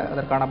சொல்லல,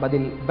 அதற்கான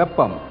பதில்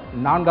வெப்பம்.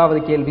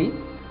 நான்காவது கேள்வி,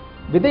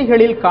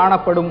 விதைகளில்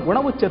காணப்படும்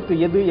உணவுச்சத்து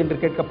எது என்று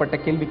கேட்கப்பட்ட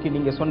கேள்விக்கு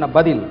நீங்க சொன்ன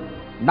பதில்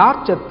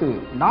நார்ச்சத்து.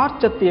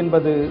 நார்ச்சத்து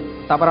என்பது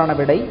தவறான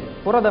விடை,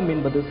 புரதம்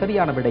என்பது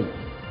சரியான விடை.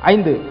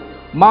 5,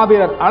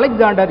 மாவீரர்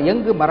அலெக்சாண்டர்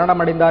எங்கு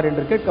மரணமடைந்தார்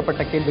என்று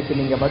கேட்கப்பட்ட கேள்விக்கு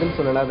நீங்க பதில்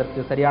சொல்லல,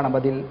 அதற்கு சரியான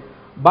பதில்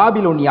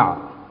பாபிலோனியா.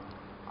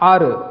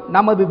 6,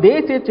 நமது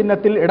தேசிய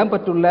சின்னத்தில்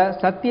இடம்பெற்றுள்ள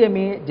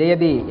சத்தியமே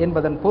ஜெயதே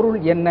என்பதன் பொருள்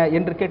என்ன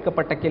என்று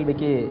கேட்கப்பட்ட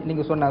கேள்விக்கு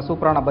நீங்க சொன்ன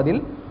சூப்பரான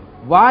பதில்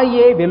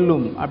வாயே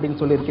வெல்லும் அப்படின்னு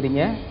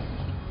சொல்லியிருக்கிறீங்க.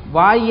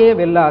 வாயே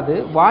வெல்லாது,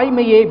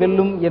 வாய்மையே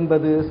வெல்லும்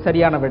என்பது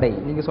சரியான விடை.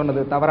 நீங்க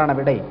சொன்னது தவறான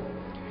விடை.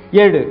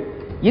 7,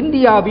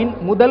 இந்தியாவின்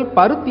முதல்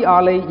பருத்தி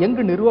ஆலை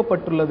எங்கு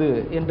நிறுவப்பட்டுள்ளது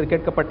என்று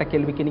கேட்கப்பட்ட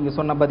கேள்விக்கு நீங்க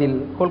சொன்ன பதில்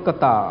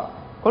கொல்கத்தா.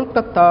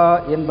 கொல்கத்தா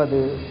என்பது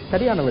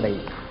சரியான விடை.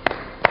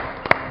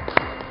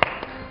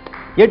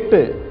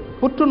 8,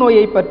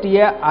 புற்றுநோயை பற்றிய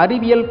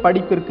அறிவியல்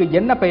படிப்பிற்கு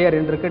என்ன பெயர்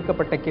என்று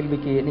கேட்கப்பட்ட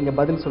கேள்விக்கு நீங்க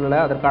பதில் சொல்லல,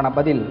 அதற்கான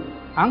பதில்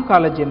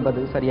ஆங்காலஜி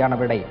என்பது சரியான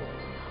விடை.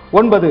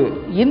 9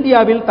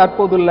 இந்தியாவில்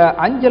தற்போதுள்ள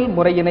அஞ்சல்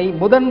முறையினை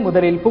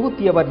முதலில்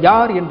புகுத்தியவர்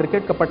யார் என்று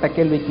கேட்கப்பட்ட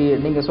கேள்விக்கு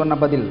நீங்க சொன்ன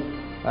பதில்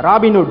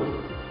ராபின்ஹுட்.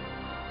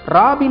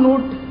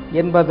 ராபின்ஹுட்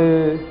என்பது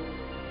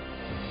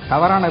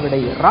தவறான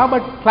விடை.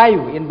 ராபர்ட்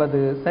கிளைவ் என்பது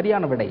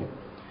சரியான விடை.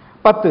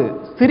 10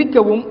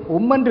 சிரிக்கவும்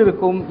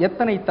உம்மென்றிருக்கும்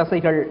எத்தனை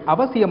தசைகள்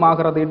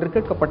அவசியமாகிறது என்று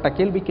கேட்கப்பட்ட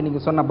கேள்விக்கு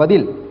நீங்க சொன்ன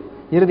பதில்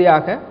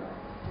இறுதியாக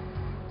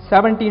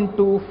 17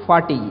 to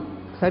 40.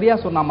 சரியா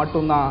சொன்னா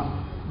மட்டும்தான்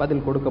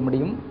பதில் கொடுக்க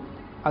முடியும்.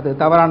 அது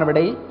தவறான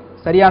விடை.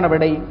 சரியான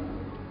விடை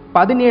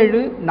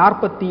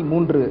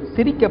 17:43.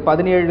 சிரிக்க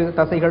 17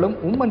 தசைகளும்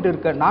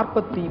உம்மென்றிருக்க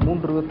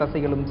 43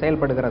 தசைகளும்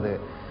செயல்படுகிறது.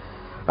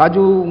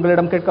 ராஜு,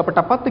 உங்களிடம்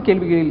கேட்கப்பட்ட 10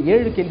 கேள்விகளில்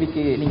 7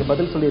 கேள்விக்கு நீங்க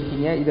பதில்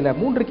சொல்லியிருக்கீங்க. இதுல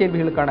 3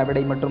 கேள்விகளுக்கான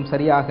விடை மற்றும்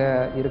சரியாக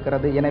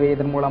இருக்கிறது. எனவே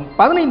இதன் மூலம்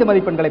 15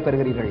 மதிப்பெண்களை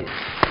பெறுகிறீர்கள்.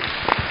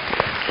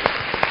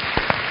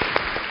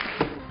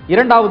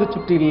 இரண்டாவது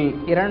சுற்றில்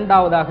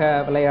இரண்டாவதாக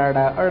விளையாட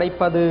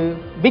அழைப்பது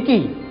விக்கி.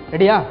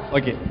 ரெடியா?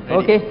 Okay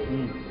okay.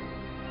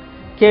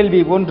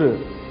 கேள்வி 1.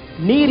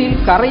 நீரில்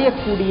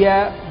கரையக்கூடிய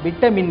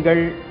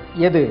விட்டமின்கள்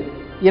எது?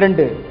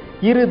 2.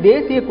 இரு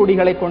தேசிய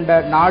கொடிகளை கொண்ட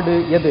நாடு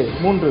எது?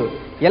 3.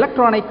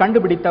 எலக்ட்ரானை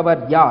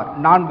கண்டுபிடித்தவர் யார்?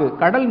 4.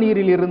 கடல்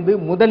நீரிலிருந்து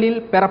முதலில்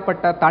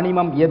பெறப்பட்ட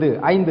தனிமம் எது?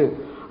 5.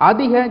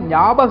 அதிக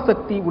ஞாபக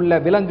சக்தி உள்ள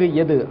விலங்கு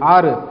எது?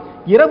 6.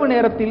 இரவு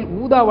நேரத்தில்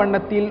ஊதா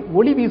வண்ணத்தில்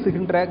ஒளி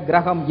வீசுகின்ற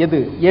கிரகம்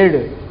எது?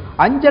 7.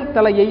 அஞ்சல்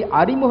தலையை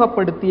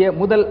அறிமுகப்படுத்திய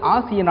முதல்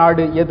ஆசிய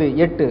நாடு எது?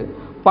 8.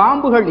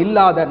 பாம்புகள்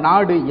இல்லாத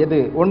நாடு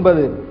எது?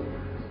 9.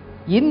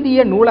 இந்திய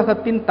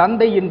நூலகத்தின்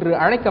தந்தை என்று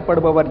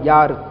அழைக்கப்படுபவர்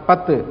யார்?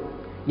 10.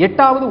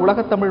 8வது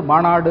உலகத்தமிழ்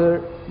மாநாடு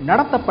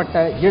நடத்தப்பட்ட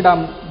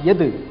இடம்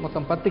எது?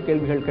 மொத்தம் 10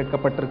 கேள்விகள்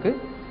கேட்கப்பட்டிருக்கு.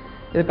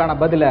 இதுக்கான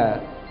பதில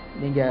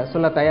நீங்க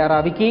சொல்ல தயாரா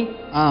விக்கி?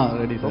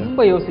 ரெடி.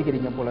 ரொம்ப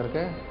யோசிக்கிறீங்க போல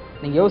இருக்கு.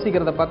 நீங்க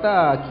யோசிக்கிறத பார்த்தா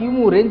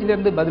கிமு ரேஞ்சில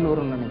இருந்து பதில்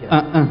வரும்னு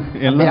நினைக்கிறேன்.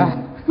 எல்லாம்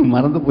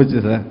மறந்து போச்சு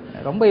சார்.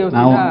 ரொம்ப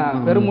யோசிச்சா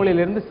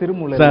பெருமூளையில இருந்து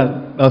சிறுமூளை. சார்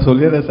நான்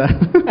சொல்லிடுறேன் சார்.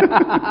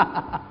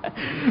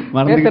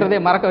 பேசுறதே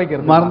மறக்க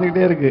வைக்கிறது.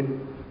 மறந்துகிட்டே இருக்கு.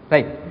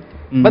 ரைட்,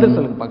 பதில்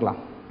சொல்லுங்க பார்க்கலாம்.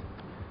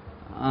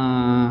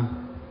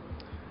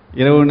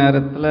 இரவு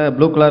நேரத்துல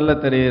ப்ளூ கலர்ல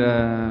தெரியுற.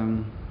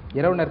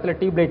 இரவு நேரத்துல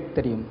டியூப் லைட்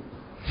தெரியும்.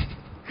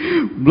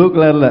 ப்ளூ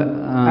கலர்ல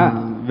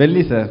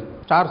வெள்ளி சார்.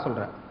 ஸ்டார்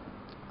சொல்றேன்.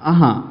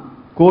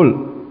 கோல்.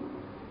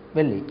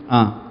 வெள்ளி.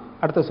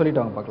 அடுத்து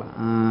சொல்லிட்டு வாங்க பார்க்கலாம்.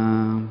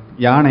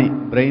 யானை.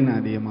 பிரெயின்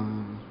அதிகமா.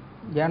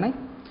 யானை.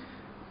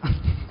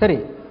 சரி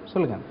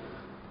சொல்லுங்க.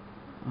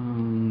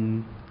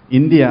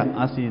 இந்தியா.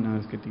 ஆசியன்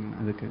கேட்டீங்க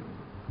அதுக்கு.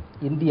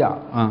 இந்தியா.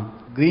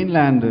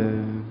 கிரீன்லாந்து.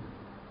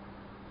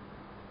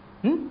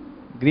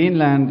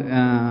 கிரீன்லாந்து.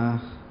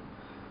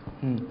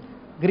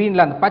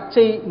 கிரீன்லாந்து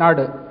பச்சை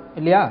நாடு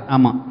இல்லையா?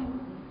 ஆமா.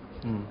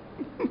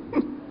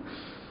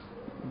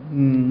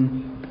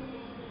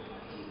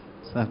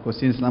 சார்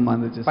கொஸ்டின்ஸ்லாம்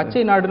வந்துச்சு.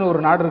 பச்சை நாடுன்னு ஒரு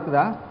நாடு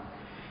இருக்குதா?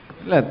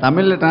 இல்ல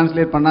தமிழ்ல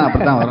டிரான்ஸ்லேட் பண்ணா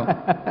அப்படிதான் வரும்.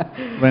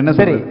 என்ன?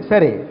 சரி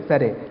சரி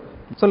சரி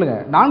சொல்லுங்க.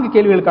 4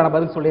 கேள்விகளுக்கான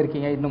பதில்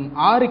சொல்லியிருக்கீங்க. இன்னும்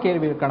 6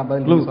 கேள்விகளுக்கான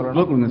பதில்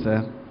சொல்லணும். கொடுங்க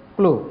சார்.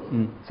 க்ளூ.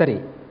 சரி,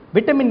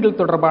 விட்டமின்கள்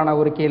தொடர்பான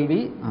ஒரு கேள்வி,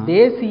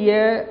 தேசிய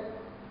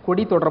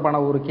கொடி தொடர்பான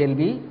ஒரு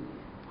கேள்வி,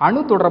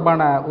 அணு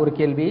தொடர்பான ஒரு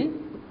கேள்வி,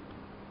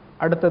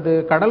 அடுத்தது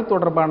கடல்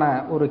தொடர்பான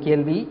ஒரு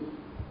கேள்வி,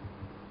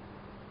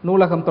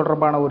 நூலகம்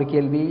தொடர்பான ஒரு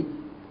கேள்வி,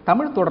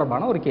 தமிழ்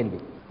தொடர்பான ஒரு கேள்வி.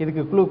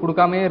 இதுக்கு க்ளூ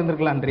கொடுக்காமே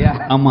இருந்திருக்கலாம்ன்றியா?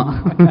 ஆமா.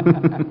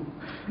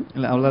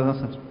 இல்லை அவ்வளோதான்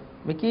சார்.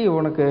 விக்கி,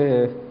 உனக்கு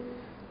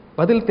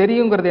பதில்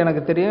தெரியுங்கிறது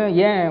எனக்கு தெரியும்,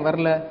 ஏன்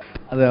வரல?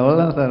 அது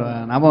அவ்வளோதான் சார்,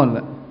 ஞாபகம்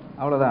இல்லை.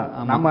 அவ்வளோதான்.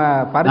 நம்ம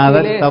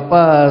பரீட்சையிலே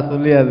தப்பா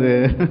சொல்லி அது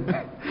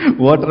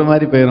ஓட்டுற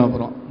மாதிரி போயிடும்,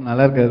 அப்புறம்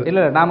நல்லா இருக்காது.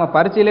 இல்லை, நாம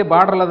பரீட்சையிலே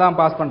பார்டரில் தான்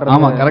பாஸ் பண்ணுறோம்.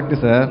 ஆமாம், கரெக்ட்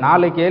சார்.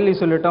 4 கேள்வி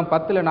சொல்லிட்டோம்,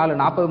 10ல் 4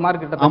 40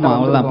 மார்க் கிட்ட. ஆமாம்,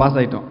 அவ்வளோதான், பாஸ்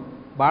ஆகிட்டோம்.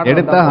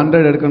 எடுத்தா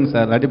 100 எடுக்கணும்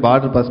சார், இல்லாட்டி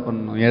பார்டர் பாஸ்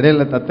பண்ணணும்.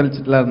 இடையில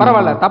தத்தளிச்சுட்டுலாம்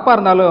பரவாயில்ல, தப்பா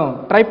இருந்தாலும்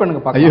ட்ரை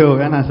பண்ணுங்க பாக்கலாம். ஐயோ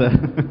வேணாம் சார்,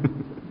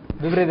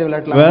 விபரீத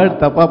விளையாட்டுல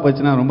வேர்ட் தப்பா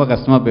போச்சுன்னா ரொம்ப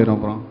கஷ்டமா போயிடும்.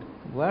 அப்புறம்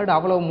வேர்ட்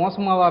அவ்வளவு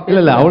மோசமாவா?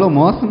 இல்லை அவ்வளோ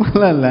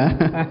மோசமாலாம் இல்லை.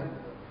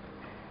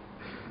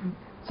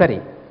 சரி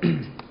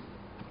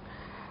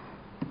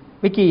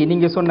விக்கி,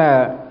 நீங்க சொன்ன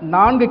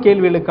 4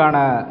 கேள்விகளுக்கான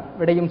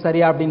விடையும்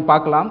சரியா அப்படின்னு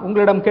பார்க்கலாம்.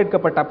 உங்களிடம்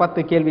கேட்கப்பட்ட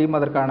 10 கேள்வியும்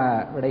அதற்கான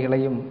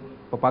விடைகளையும்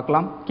இப்போ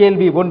பார்க்கலாம்.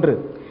 கேள்வி 1,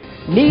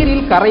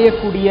 நீரில்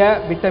கரையக்கூடிய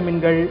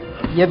விட்டமின்கள்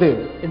எது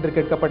என்று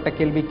கேட்கப்பட்ட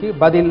கேள்விக்கு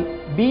பதில்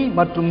பி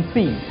மற்றும்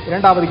சி.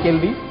 இரண்டாவது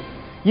கேள்வி,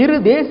 இரு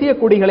தேசிய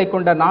கொடிகளை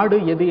கொண்ட நாடு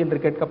எது என்று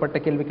கேட்கப்பட்ட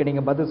கேள்விக்கு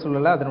நீங்க பதில்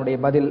சொல்லல, அதனுடைய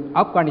பதில்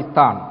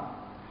ஆப்கானிஸ்தான்.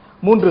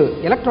 3,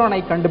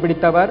 எலக்ட்ரானை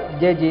கண்டுபிடித்தவர்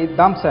ஜே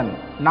தாம்சன்.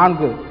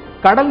 4,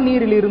 கடல்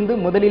நீரிலிருந்து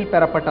முதலில்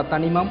பெறப்பட்ட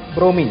தனிமம்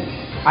புரோமின்.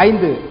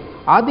 5,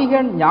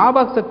 அதிக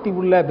ஞாபக சக்தி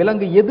உள்ள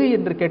விலங்கு எது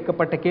என்று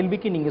கேட்கப்பட்ட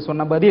கேள்விக்கு நீங்க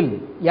சொன்ன பதில்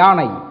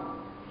யானை.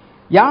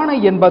 யானை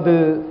என்பது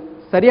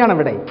சரியான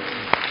விடை.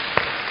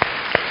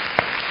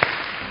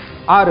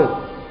 6,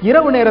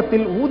 இரவு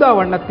நேரத்தில் ஊதா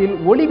வண்ணத்தில்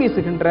ஒளி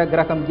வீசுகின்ற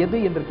கிரகம் எது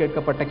என்று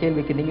கேட்கப்பட்ட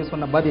கேள்விக்கு நீங்க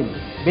சொன்ன பதில்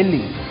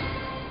வெள்ளி.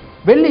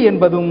 வெள்ளி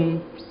என்பதும்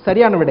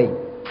சரியான விடை.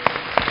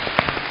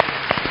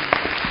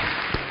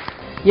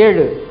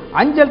 7,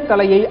 அஞ்சல்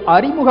தலையை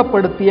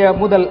அறிமுகப்படுத்திய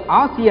முதல்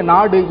ஆசிய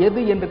நாடு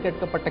எது என்று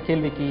கேட்கப்பட்ட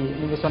கேள்விக்கு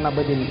நீங்க சொன்ன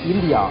பதில்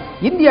இந்தியா.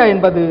 இந்தியா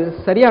என்பது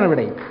சரியான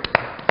விடை.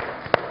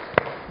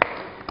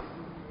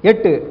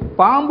 8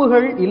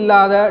 பாம்புகள்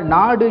இல்லாத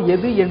நாடு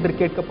எது என்று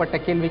கேட்கப்பட்ட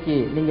கேள்விக்கு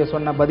நீங்க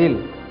சொன்ன பதில்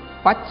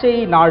பச்சை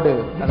நாடு,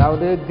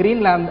 அதாவது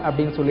கிரீன்லாந்து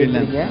அப்படின்னு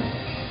சொல்லியிருக்கீங்க.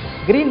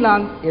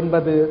 கிரீன்லாந்து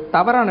என்பது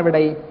தவறான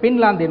விடை,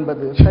 பின்லாந்து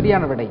என்பது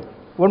சரியான விடை.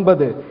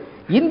 9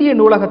 இந்திய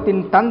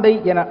நூலகத்தின் தந்தை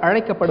என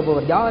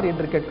அழைக்கப்படுபவர் யார்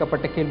என்று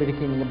கேட்கப்பட்ட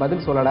கேள்விக்கு நீங்க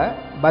பதில் சொல்லல,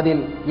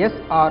 பதில்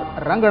எஸ்.ஆர்.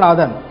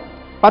 ரங்கநாதன்.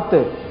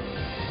 10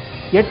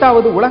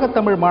 8வது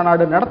உலகத்தமிழ்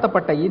மாநாடு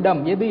நடத்தப்பட்ட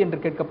இடம் எது என்று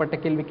கேட்கப்பட்ட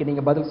கேள்விக்கு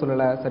நீங்க பதில்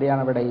சொல்லல, சரியான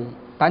விடை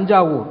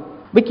தஞ்சாவூர்.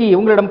 விக்கி,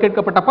 உங்களிடம்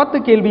கேட்கப்பட்ட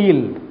 10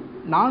 கேள்வியில்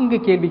 4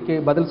 கேள்விக்கு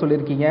பதில்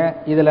சொல்லியிருக்கீங்க.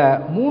 இதுல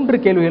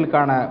 3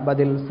 கேள்விகளுக்கான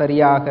பதில்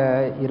சரியாக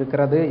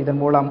இருக்கிறது.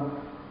 இதன் மூலம்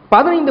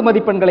 15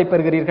 மதிப்பெண்களை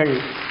பெறுகிறீர்கள்.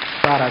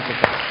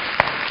 பாராட்டுக்கள்.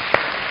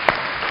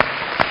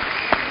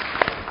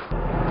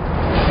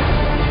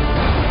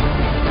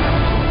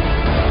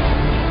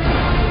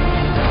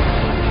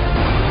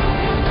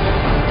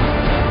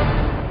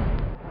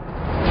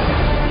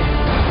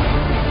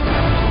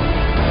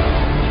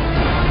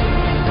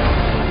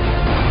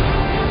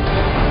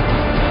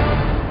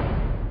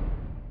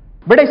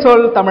 விடை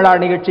சொல் தமிழா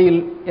நிகழ்ச்சியில்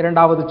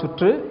இரண்டாவது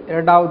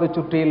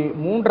சுற்றில்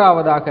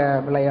 3ஆவதாக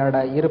விளையாட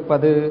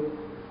இருப்பது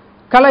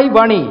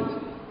கலைவாணி.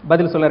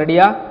 பதில் சொல்ல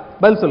ரெடியா?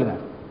 பதில் சொல்லுங்க.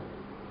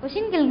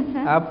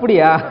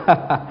 அப்படியா?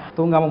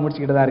 தூங்காம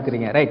முடிச்சுக்கிட்டு தான்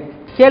இருக்கிறீங்க. ரைட்.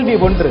 கேள்வி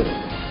 1.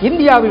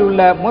 இந்தியாவில்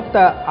உள்ள மொத்த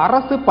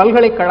அரசு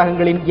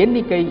பல்கலைக்கழகங்களின்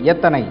எண்ணிக்கை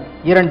எத்தனை?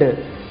 2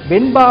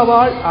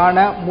 வெண்பாவால் ஆன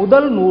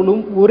முதல்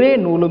நூலும் ஒரே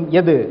நூலும்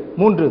எது?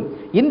 3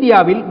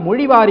 இந்தியாவில்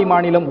மொழிவாரி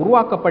மாநிலம்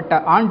உருவாக்கப்பட்ட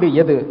ஆண்டு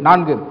எது?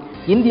 4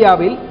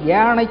 இந்தியாவில்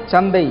யானை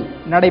சந்தை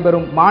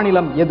நடைபெறும்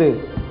மாநிலம் எது?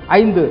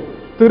 5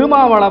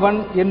 திருமாவளவன்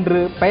என்று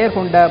பெயர்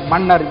கொண்ட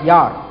மன்னர்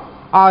யார்?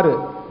 6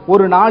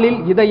 ஒரு நாளில்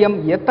இதயம்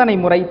எத்தனை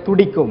முறை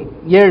துடிக்கும்?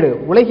 7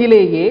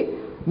 உலகிலேயே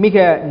மிக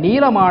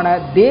நீளமான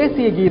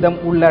தேசிய கீதம்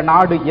உள்ள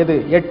நாடு எது?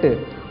 8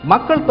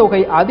 மக்கள்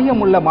தொகை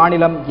அதிகமுள்ள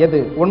மாநிலம்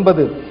எது?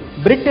 9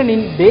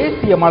 பிரிட்டனின்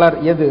தேசிய மலர்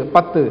எது?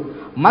 10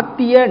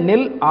 மத்திய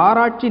நெல்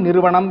ஆராய்ச்சி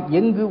நிறுவனம்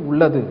எங்கு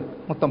உள்ளது?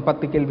 மொத்தம்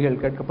 10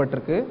 கேள்விகள்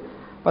கேட்கப்பட்டிருக்கு.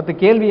 10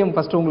 கேள்வியும்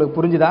ஃபர்ஸ்ட் உங்களுக்கு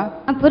புரிஞ்சுதா?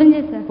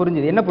 புரிஞ்சுது சார்.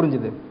 புரிஞ்சுது. என்ன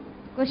புரிஞ்சுது?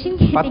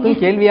 10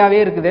 கேள்வியாவே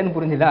இருக்குதுன்னு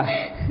புரிஞ்சுதா?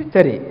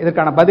 சரி,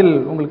 இதற்கான பதில்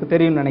உங்களுக்கு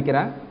தெரியும்னு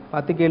நினைக்கிறேன்.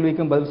 10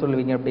 கேள்விக்கும் பதில்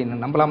சொல்லுவீங்க அப்படின்னு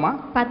நம்பலாமா?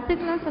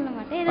 10க்குலாம் சொல்ல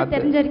மாட்டேன்,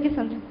 தெரிஞ்ச வரைக்கும்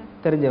சொல்றேன் சார்.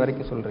 தெரிஞ்ச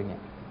வரைக்கும் சொல்றீங்க.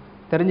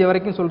 தெரிஞ்ச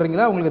வரைக்கும்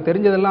சொல்றீங்களா? உங்களுக்கு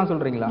தெரிஞ்சதெல்லாம்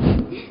சொல்றீங்களா?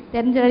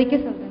 தெரிஞ்ச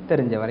வரைக்கும் சொல்றேன்.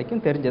 தெரிஞ்ச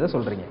வரைக்கும் தெரிஞ்சதை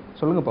சொல்றீங்க.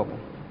 சொல்லுங்க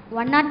பாப்போம்.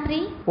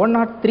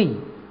 103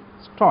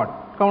 start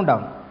count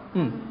down.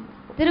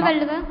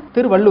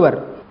 Thiruvalluvar.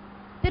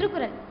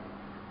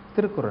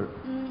 Thirukkural.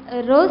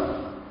 Rose.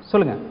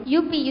 சொல்லுங்க.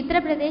 யூபி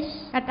உத்தரப்பிரதேஷ்.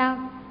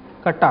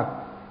 கட்டாக்.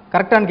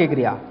 கரெக்டான்னு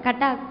கேக்குறியா?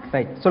 கட்டாக்.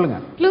 ரைட். சொல்லுங்க.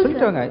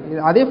 சொல்லிட்டு வாங்க.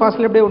 அதே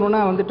ஃபாஸ்ட்ல அப்படியே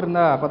ஒண்ணுனா வந்துட்டு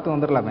இருந்தா 10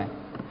 வந்துடலாமே.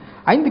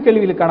 5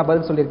 கேள்விகளுக்கான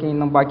பதில் சொல்லியிருக்கேன்.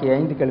 இன்னும் பாக்கி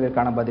 5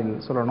 கேள்விகளுக்கான பதில்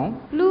சொல்லணும்.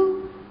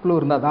 க்ளூ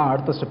இருந்தா தான்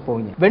அடுத்த ஸ்டெப்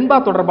போவீங்க. வெண்பா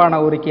தொடர்பான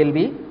ஒரு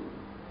கேள்வி,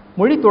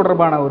 மொழி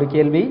தொடர்பான ஒரு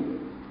கேள்வி,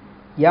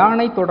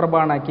 யானை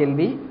தொடர்பான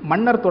கேள்வி,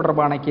 மன்னர்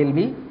தொடர்பான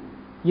கேள்வி,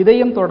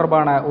 இதயம்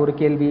தொடர்பான ஒரு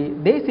கேள்வி,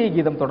 தேசிய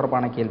கீதம்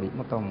தொடர்பான கேள்வி.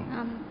 மொத்தம்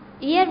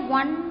இயர்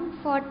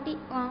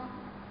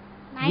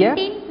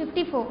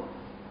 1954.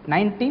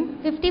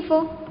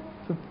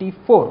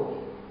 1954.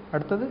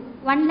 அடுத்தது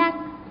 1 lakh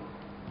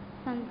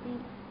something.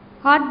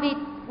 Heart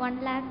beat 1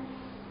 lakh.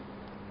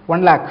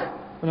 1 lakh.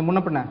 கொஞ்சம் முன்ன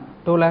பின்ன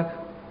 2 lakh.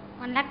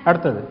 1 lakh.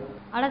 அடுத்தது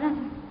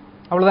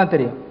அவ்வளவுதான்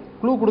தெரியும்.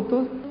 க்ளூ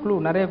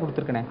நிறைய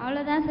கொடுத்துருக்கேனே.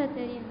 அவ்வளவுதான் சார்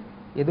தெரியும்.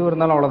 எது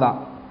இருந்தாலும் அவ்வளவுதான்,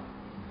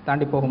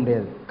 தாண்டி போக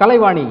முடியாது.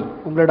 கலைவாணி,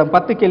 உங்களிடம்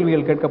 10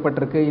 கேள்விகள்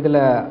கேட்கப்பட்டிருக்கு. இதுல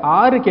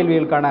 6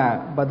 கேள்விகளுக்கான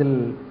பதில்,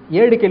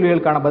 7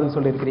 கேள்விகளுக்கான பதில்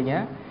சொல்லியிருக்கிறீங்க.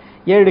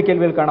 7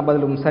 கேள்விகளுக்கான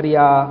பதிலும்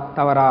சரியா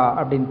தவறா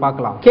அப்படின்னு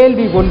பார்க்கலாம்.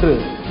 கேள்வி 1.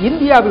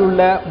 இந்தியாவில்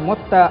உள்ள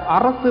மொத்த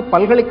அரசு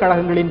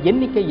பல்கலைக்கழகங்களின்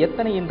எண்ணிக்கை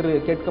எத்தனை என்று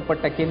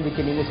கேட்கப்பட்ட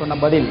கேள்விக்கு நீங்க சொன்ன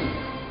பதில்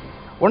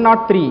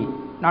 103,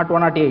 நாட்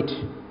 108.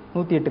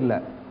 108 இல்ல,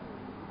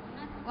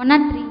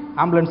 103.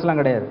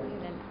 ஆம்புலன்ஸ்லாம் கிடையாது.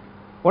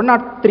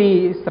 103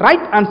 இஸ்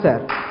ரைட்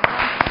ஆன்சர்.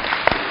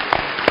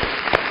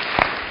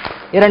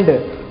 2.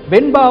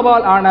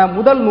 வெண்பாவால் ஆன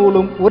முதல்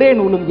நூலும் ஒரே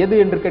நூலும் எது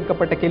என்று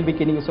கேட்கப்பட்ட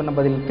கேள்விக்கு நீங்க சொன்ன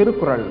பதில்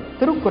திருக்குறள்.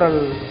 திருக்குறள்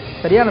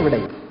சரியான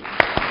விடை.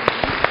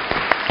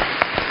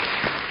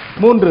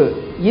 3.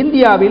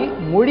 இந்தியாவில்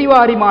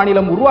மொழிவாரி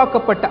மாநிலம்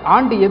உருவாக்கப்பட்ட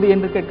ஆண்டு எது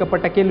என்று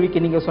கேட்கப்பட்ட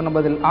கேள்விக்கு நீங்க சொன்ன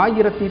பதில்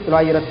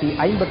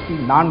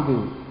 1954.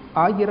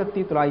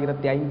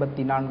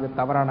 1954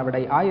 தவறான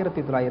விடை.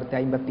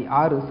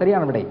 1956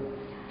 சரியான விடை.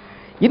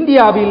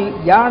 இந்தியாவில்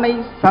யானை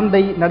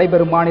சந்தை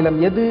நடைபெறும் மாநிலம்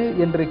எது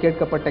என்று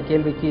கேட்கப்பட்ட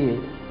கேள்விக்கு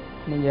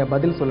நீங்க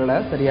பதில் சொல்லல,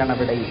 சரியான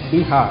விடை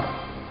பீகார்.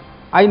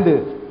 5.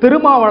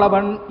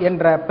 திருமாவளவன்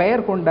என்ற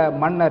பெயர் கொண்ட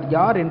மன்னர்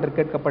யார் என்று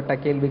கேட்கப்பட்ட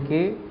கேள்விக்கு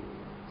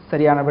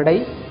சரியான விடை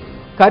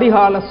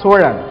கரிகால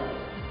சோழன்.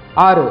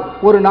 6.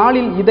 ஒரு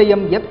நாளில்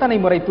இதயம் எத்தனை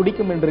முறை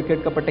துடிக்கும் என்று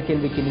கேட்கப்பட்ட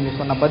கேள்விக்கு நீங்க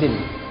சொன்ன பதில்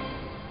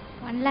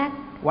 1 lakh.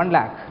 1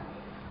 lakh.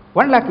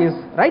 1 lakh is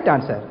right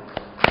answer.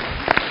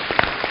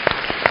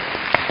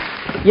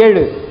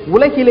 7.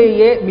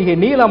 உலகிலேயே மிக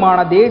நீளமான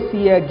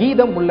தேசிய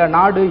கீதம் உள்ள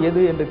நாடு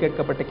எது என்று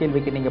கேட்கப்பட்ட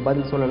கேள்விக்கு நீங்க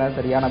பதில் சொல்லல,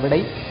 சரியான விடை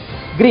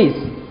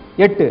கிரீஸ்.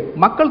 8.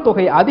 மக்கள்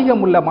தொகை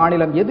அதிகம் உள்ள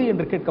மாநிலம் எது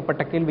என்று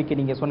கேட்கப்பட்ட கேள்விக்கு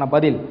நீங்க சொன்ன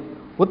பதில்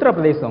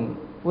உத்தரப்பிரதேசம்.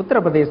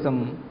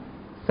 உத்தரப்பிரதேசம்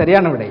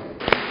சரியான விடை.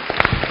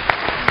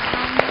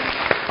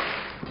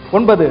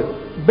 9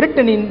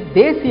 பிரிட்டனின்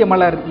தேசிய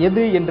மலர்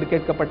எது என்று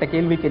கேட்கப்பட்ட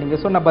கேள்விக்கு நீங்க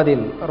சொன்ன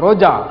பதில்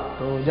ரோஜா.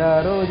 ரோஜா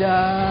ரோஜா.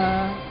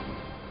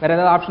 வேற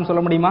ஏதாவது ஆப்ஷன்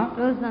சொல்ல முடியுமா?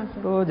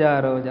 ரோஜா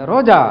ரோஜா.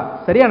 ரோஜா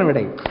சரியான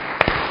விடை.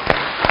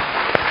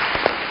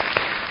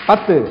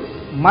 10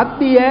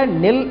 மத்திய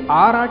நெல்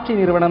ஆராய்ச்சி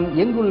நிறுவனம்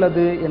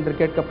எங்குள்ளது என்று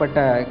கேட்கப்பட்ட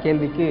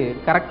கேள்விக்கு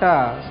கரெக்டா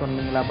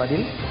சொன்னீங்களா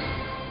பதில்?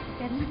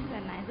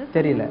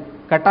 தெரியல.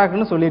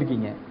 கட்டாக்னு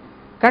சொல்லியிருக்கீங்க.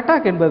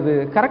 கட்டாக் என்பது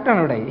கரெக்டான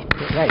விடை.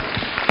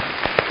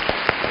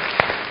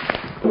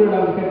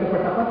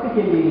 கேட்கப்பட்ட 10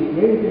 கேள்வி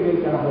 7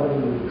 கேள்விகளுக்கான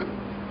பதில்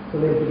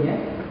சொல்லியிருக்கீங்க.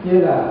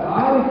 இதுல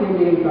 6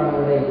 கேள்விகளுக்கான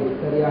விடை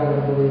சரியாக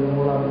இருந்தது. இதன்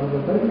மூலம்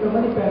நீங்கள் பெறுகின்ற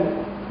மதிப்பெண்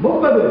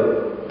 30.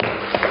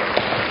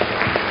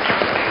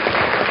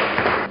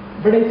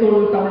 விடை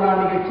சொல் தமிழா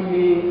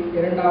நிகழ்ச்சியில்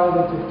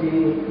 2வது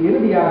சுற்றில்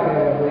இறுதியாக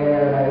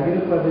விளையாட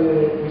இருப்பது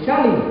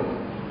விஷாலி.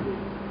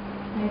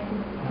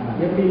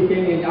 எப்படி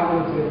கேள்வி ஞாபகம்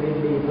வச்சுக்கிறது,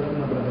 எப்படி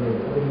பிரச்சனை பண்றது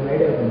அப்படிங்கிற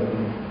ஐடியா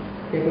பண்ணிருக்கீங்க.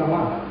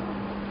 கேட்கலாமா?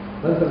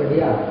 பதில்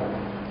ரெடியா?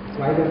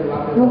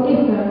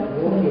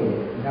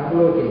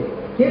 ஓகே.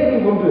 கேள்வி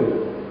 1.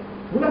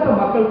 உலக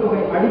மக்கள்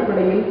தொகை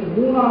அடிப்படையில்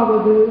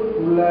 3வது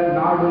உள்ள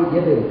நாடு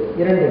எது?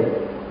 2.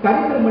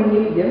 கரிசல்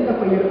மண்ணில் எந்த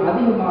பயிர்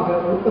அதிகமாக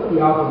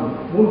உற்பத்தியாகும்?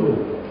 3.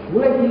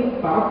 உலகின்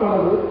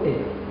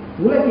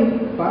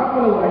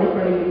பரப்பளவு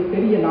அடிப்படையில்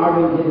பெரிய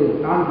நாடு எது?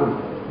 4.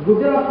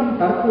 குஜராத்தின்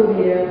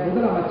தற்போதைய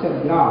முதலமைச்சர்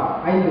யார்?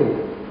 5.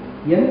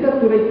 எந்த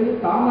துறைக்கு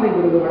தாமரை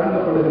விருது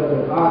வழங்கப்படுகிறது?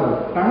 6.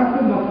 கணக்கு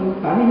மற்றும்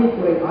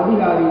கணினித்துறை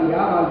அதிகாரி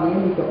யாரால்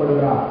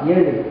நியமிக்கப்படுகிறார்?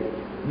 7.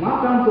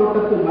 மாக்கான்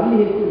தோட்டத்து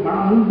மல்லிகைக்கு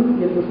மனம் உண்டு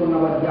என்று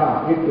சொன்னவர் யார்?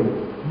 8.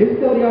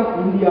 டிஸ்கவரி ஆஃப்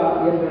இந்தியா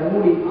என்ற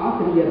நூலின்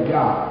ஆசிரியர்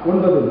யார்?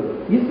 9.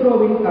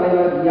 இஸ்ரோவின்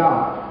தலைவர்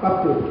யார்?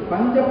 10.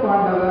 பஞ்ச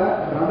பாண்டவ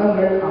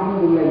ரதங்கள்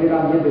அமைந்துள்ள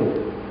இடம் எது?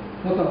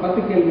 மொத்தம் 10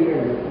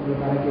 கேள்விகள்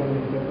உங்களுக்கான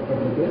கேள்விகள்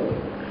கேட்கப்பட்டிருக்கு.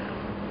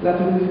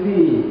 எல்லாத்தையும் சுற்றி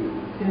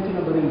சின்ன சின்ன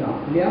பதில் தான்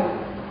இல்லையா?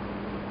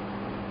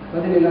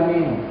 பதில் எல்லாமே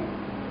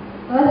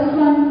பதில்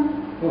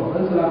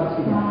சொல்ல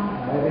ஆரம்பிச்சிட்டீங்க.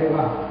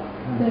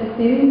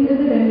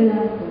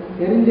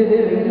 தெரிஞ்சதே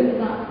 2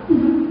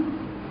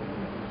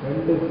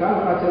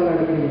 கால் காய்ச்சல்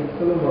அடிக்கிறீங்க.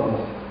 சொல்லுங்க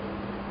பார்ப்போம்.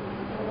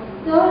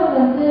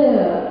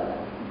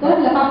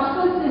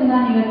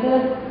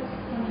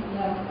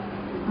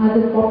 அது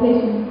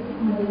பாப்புலேஷன்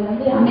அது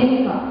வந்து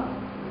அமெரிக்கா.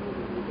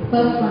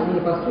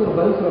 நீங்க ஃபர்ஸ்ட் ஒரு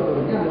பதில் சொல்ல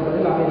போறீங்க. அந்த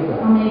பதில் அமெரிக்கா.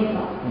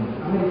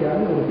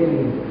 அமெரிக்காவில் ஒரு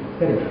கேள்வி இருக்கு.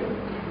 சரி.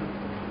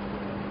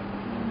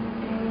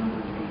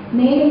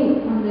 நேரு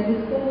அந்த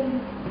டிஸ்கவரி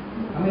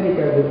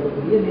அமெரிக்காவில்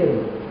இருக்கக்கூடிய நேரு.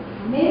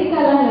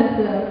 அமெரிக்காலாம்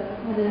இருக்கு.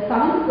 அது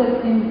 7th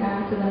question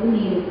ஆன்சர் வந்து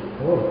நேரு.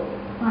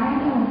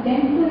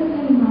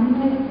 10%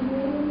 மன்னருக்கு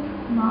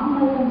மாமா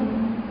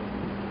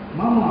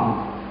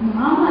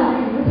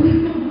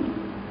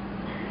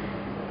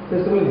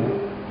சொல்லுங்க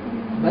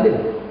பதில்.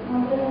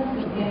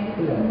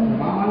 இல்ல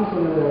மாமான்னு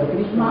சொன்னது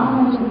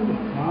மாமா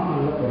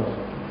இல்ல போறோம்.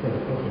 சரி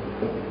ஓகே.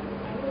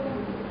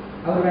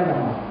 அவர்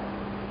வேண்டாமா?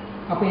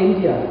 அப்ப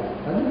எம்ஜிஆர்.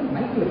 அது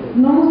மைக்கிள்.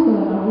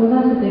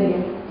 அவ்வளவுதான்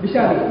தெரியும்.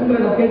 விஷாலி,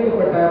 உங்களிடம்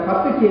கேட்கப்பட்ட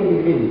 10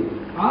 கேள்விகளில்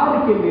 6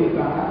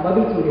 கேள்விகளுக்கான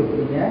பதில்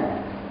சொல்லியிருக்கீங்க.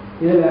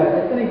 இதுல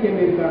எத்தனை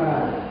கேள்விகளுக்கான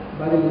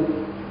பதில்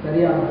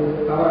சரியானது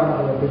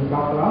தவறானது அப்படின்னு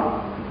பார்க்கலாம்.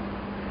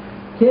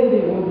 கேள்வி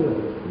 1.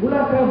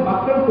 உலக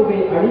மக்கள் தொகை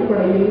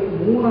அடிப்படையில்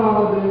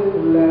 3வது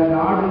உள்ள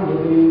நாடு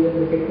எது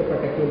என்று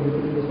கேட்கப்பட்ட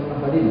கேள்விக்கு நீங்க சொன்ன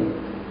பதில்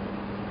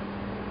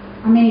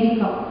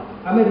அமெரிக்கா.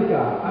 அமெரிக்கா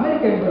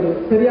என்பது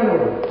சரியான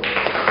விடை.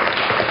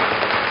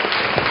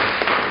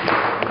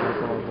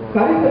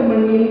 கரிசல்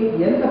மண்ணில்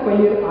எந்த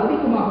பயிர்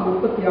அதிகமாக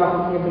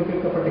உற்பத்தியாகும் என்று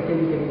கேட்கப்பட்ட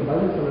கேள்விக்கு நீங்க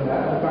பதில் சொல்லுங்க.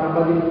 அதுக்கான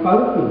பதில்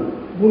பருத்தி.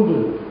 3.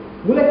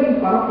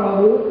 உலகின்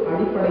பரப்பளவு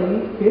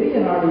அடிப்படையில் பெரிய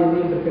நாடு எது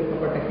என்று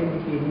கேட்கப்பட்ட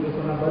கேள்விக்கு நீங்க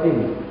சொன்ன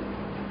பதில்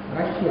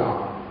ரஷ்யா.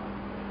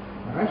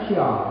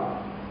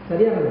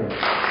 சரியான விடை.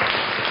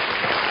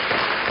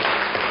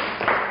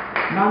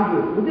 4.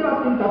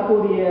 குஜராத்தின்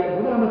தற்போதைய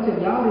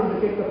முதலமைச்சர் யார் என்று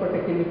கேட்கப்பட்ட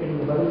கேள்விக்கு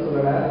நீங்க பதில்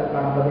சொல்லல.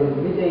 அதுக்கான பதில்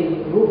விஜய்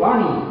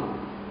ரூபானி.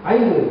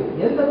 5.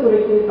 எந்த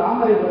துறைக்கு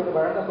தாமரை விருது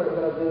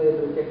வழங்கப்படுகிறது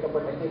என்று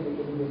கேட்கப்பட்ட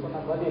கேள்விக்கு நீங்க சொன்ன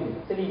பதில்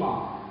சினிமா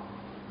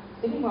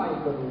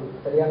என்பது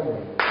சரியான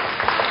விடை.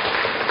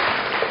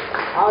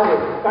 6.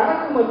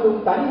 கணக்கு மற்றும்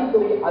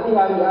கணினித்துறை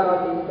அதிகாரி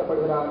யாரால்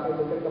நியமிக்கப்படுகிறார்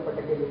என்று கேட்கப்பட்ட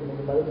கேள்விக்கு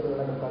நீங்கள் பதில்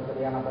சொல்வதற்கான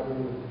சரியான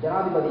பதில்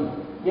ஜனாதிபதி.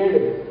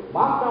 7.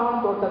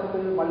 மாக்கான் தோட்டத்து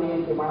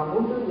மல்லிகைக்கு மனம்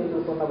உண்டு என்று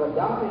சொன்னவர்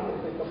யார் என்று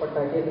கேட்கப்பட்ட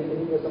கேள்விக்கு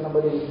நீங்கள் சொன்ன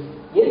பதில்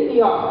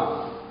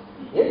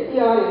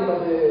என்டிஆர்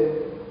என்பது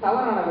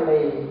தவறான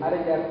விடை.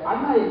 அறிஞர்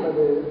அண்ணா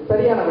என்பது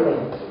சரியான விடை.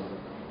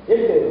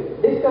 8.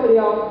 டிஸ்கவரி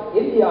ஆஃப்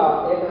இந்தியா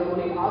என்ற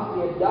நூலின்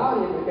ஆசிரியர்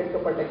யார் என்று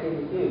கேட்கப்பட்ட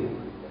கேள்விக்கு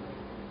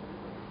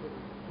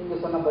நீங்க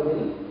சொன்ன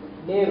பதில்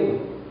நேரு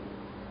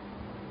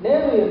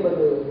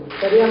என்பது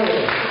சரியான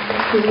விடை.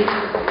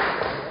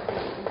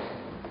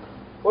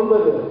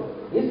 9.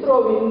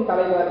 இஸ்ரோவின்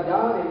தலைவர்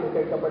யார் என்று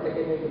கேட்கப்பட்ட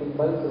கேள்விக்கு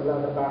நீங்கள் பதில் சொல்ல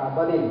அதற்கான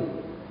பதில்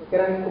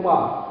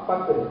கிரண்குமார்.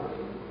 10.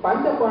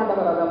 பஞ்ச பாண்டவ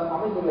ரதம்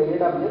அமைந்துள்ள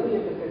இடம் எது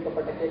என்று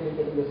கேட்கப்பட்ட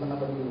கேள்விக்கு நீங்கள் சொன்ன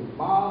பதில்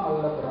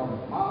மாமல்லபுரம்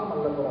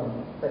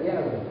சரியான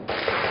விடை.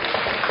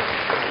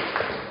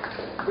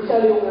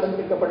 விஷாலி உங்களுக்கு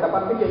கேட்கப்பட்ட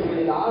 10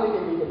 கேள்விகளில் 6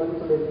 கேள்விக்கு பதில்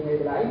சொல்லியிருக்கீங்க.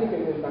 இதில் 5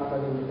 கேள்விகளுக்கான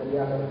பதில்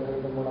சரியாக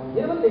இருக்கிறது மூலம்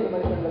 25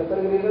 மதிப்பெண்களை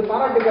பெறுகிறீர்கள்.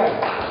 பாராட்டுகள்.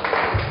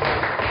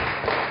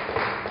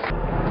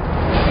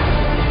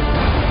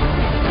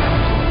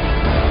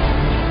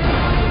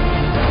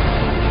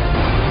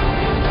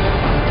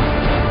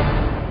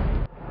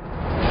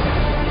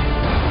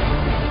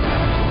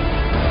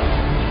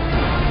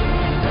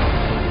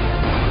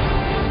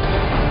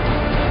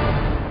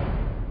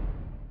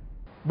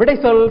 விடை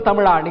சொல்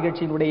தமிழா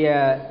நிகழ்ச்சியினுடைய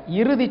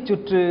இறுதி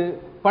சுற்று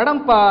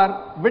படம் பார்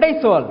விடை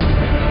சொல்.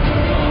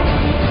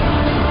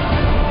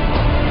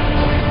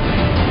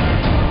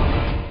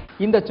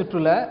 இந்த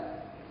சுற்றுல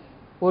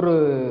ஒரு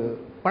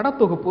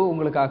படத்தொகுப்பு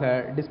உங்களுக்காக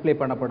டிஸ்ப்ளே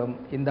பண்ணப்படும்.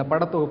 இந்த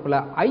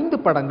படத்தொகுப்புல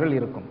 5 படங்கள்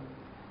இருக்கும்.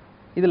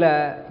 இதுல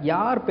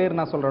யார் பேர்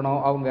நான் சொல்றேனோ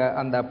அவங்க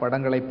அந்த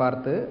படங்களை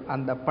பார்த்து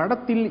அந்த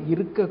படத்தில்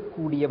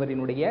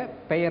இருக்கக்கூடியவரினுடைய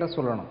பெயரை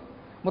சொல்லணும்.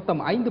 மொத்தம்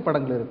 5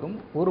 படங்கள் இருக்கும்.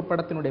 ஒரு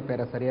படத்தினுடைய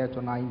பெயரை சரியாக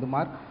சொன்னால் 5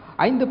 மார்க்,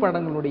 5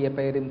 படங்களுடைய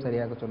பெயரையும்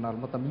சரியாக சொன்னால்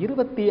மொத்தம்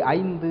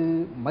 25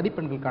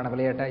 மதிப்பெண்களுக்கான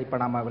விளையாட்டை இப்போ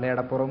நாம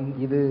விளையாட போறோம்.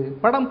 இது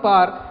படம்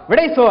பார்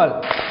விடை சொல்.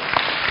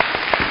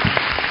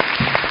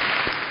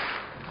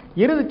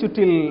 இறுதி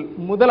சுற்றில்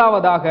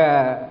முதலாவதாக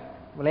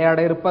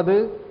விளையாட இருப்பது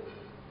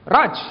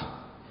ராஜ்.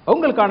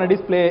 உங்களுக்கான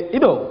டிஸ்ப்ளே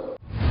இதோ.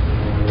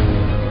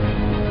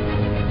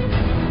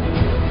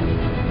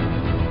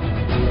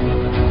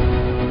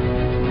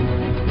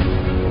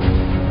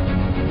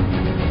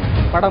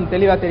 படம்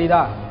தெளிவா தெரியுதா?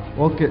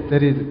 ஓகே,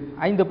 தெரியுது.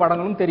 5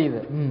 படங்களும் தெரியுது.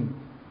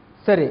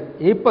 சரி,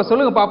 இப்ப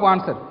சொல்லுங்க பாப்போம்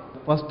answer.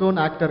 First one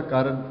actor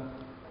Karan.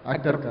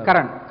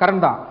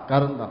 Karan தான்.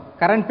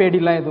 கரண்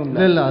பேடிலாம் எதுவும்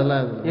இல்ல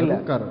அதெல்லாம் இல்ல,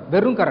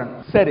 வெறும் கரண்.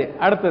 சரி,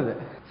 அடுத்தது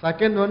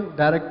second one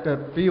director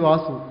B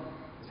Vasu.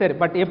 சரி,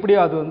 பட் எப்படியோ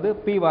அது வந்து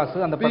பி வாசு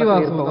அந்த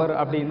படத்தில் இருப்பவர்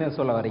அப்படின்னு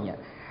சொல்ல வரீங்க.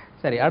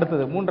 சரி,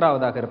 அடுத்தது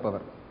மூன்றாவதாக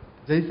இருப்பவர்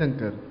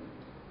ஜெய்சங்கர்.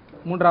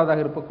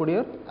 மூன்றாவதாக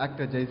இருக்கக்கூடியவர்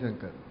ஆக்டர்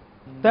ஜெய்சங்கர்.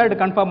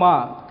 தேர்ட் கன்ஃபார்மா?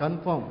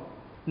 கன்ஃபார்ம்.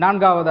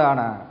 நான்காவதான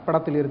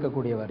படத்தில்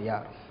இருக்கக்கூடியவர்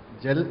யார்?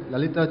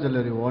 Lalitha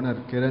jewellery owner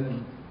Kiran.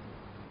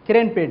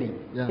 கிரண் பேடி.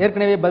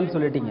 ஏற்கனவே பதில்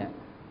சொல்லிட்டீங்க.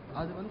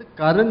 அது வந்து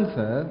கரண்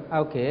சார்.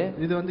 ஓகே,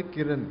 இது வந்து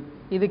கிரண்.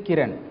 இது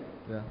கிரண்.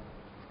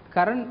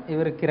 கரண்,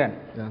 இவர் கிரண்.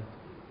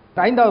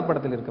 5வது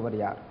படத்தில் இருக்கவர்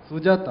யார்?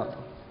 Sujatha.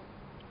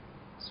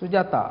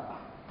 Sujatha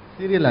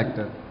serial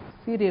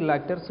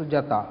actor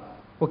Sujatha.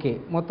 Okay,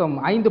 மொத்தம்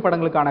 5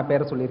 படங்களுக்கான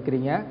பெயர்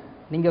சொல்லியிருக்கிறீங்க.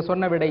 நீங்க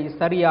சொன்ன விடை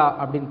சரியா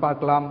அப்படின்னு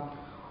பார்க்கலாம்.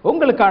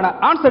 உங்களுக்கான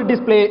ஆன்சர்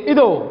டிஸ்ப்ளே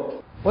இதோ.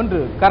 1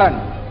 கரண்,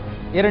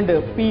 2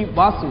 பி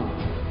வாசு,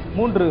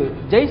 3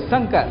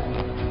 ஜெய்சங்கர்,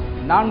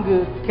 4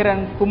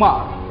 கிரண்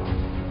குமார்,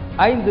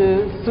 5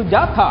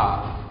 சுஜாதா.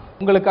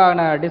 உங்களுக்கான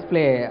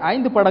டிஸ்ப்ளே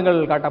 5 படங்கள்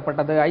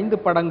காட்டப்பட்டது.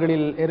 5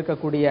 படங்களில்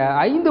இருக்கக்கூடிய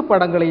 5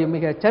 படங்களையும்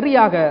மிக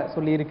சரியாக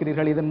சொல்லி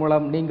இருக்கிறீர்கள். இதன்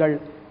மூலம் நீங்கள்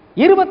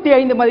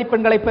 25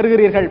 மதிப்பெண்களை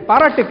பெறுகிறீர்கள்.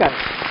 பாராட்டுக்கள்.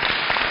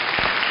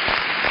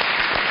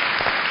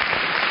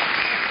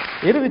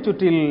 இறுதிச்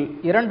சுற்றில்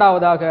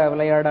இரண்டாவதாக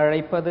விளையாட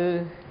அழைப்பது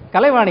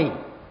கலைவாணி.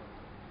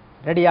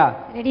 ரெடியா?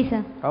 Ready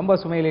sir. ரொம்ப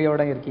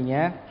சுமையிலையோட இருக்கீங்க.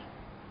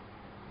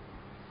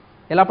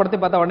 எல்லா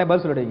படத்தையும் பார்த்தா உடனே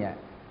பதில் சொல்லிடுவீங்க.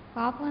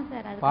 பாப்போம்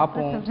சார்.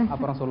 பாப்போம்,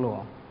 அப்புறம்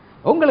சொல்லுவோம்.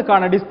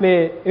 உங்களுக்கான டிஸ்ப்ளே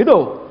இதோ.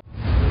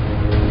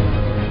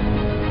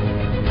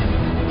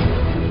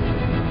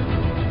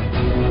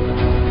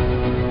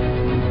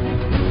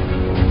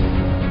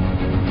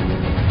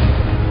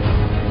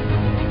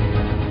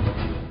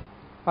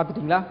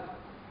 பார்த்துட்டீங்களா?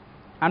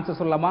 ஆன்சர்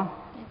சொல்லலாமா?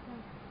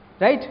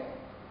 Right,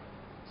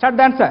 start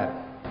the answer.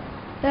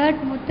 Third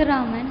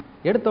Muthuraman.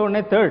 எடுத்த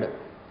உடனே தேர்ட்.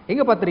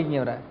 எங்க பார்த்துருக்கீங்க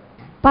அவரை?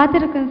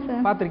 பார்த்துருக்கேன்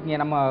சார். பார்த்துருக்கீங்க.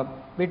 நம்ம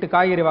வீட்டு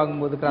காய்கறி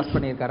வாங்கும்போது கிராஸ்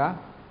பண்ணியிருக்காரா?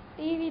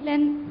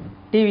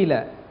 டிவியில்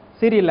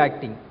சீரியல்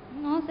ஆக்டிங்.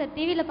 நோ சார்,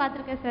 டிவியில்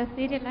பார்த்துருக்கேன் சார்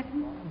சீரியல்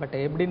ஆக்டிங். பட்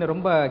எப்படின்னு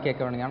ரொம்ப கேட்க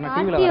வேணுங்க. ஆனால்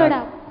டிவியில்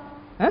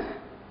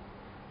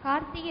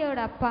கார்த்திகோட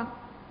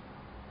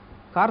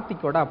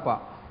அப்பா.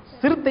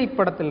 சிறுத்தை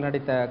படத்தில்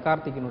நடித்த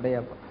கார்த்திகினுடைய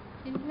அப்பா.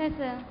 இல்லை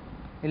சார்.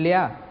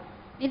 இல்லையா?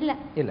 இல்லை.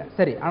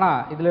 சரி, ஆனால்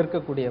இதில்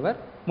இருக்கக்கூடியவர்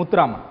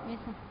முத்துராமன்.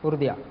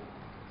 உறுதியா?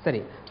 சரி,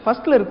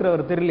 ஃபர்ஸ்ட்ல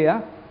இருக்கிறவர் தெரியலையா?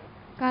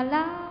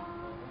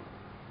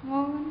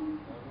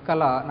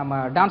 கலா, நம்ம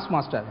டான்ஸ்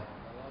மாஸ்டர்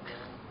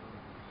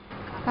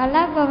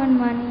கலாபவன்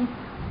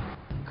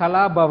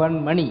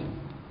மணி.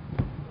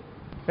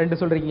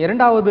 2 சொல்றீங்க.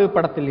 இரண்டாவது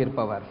படத்தில்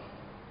இருப்பவர்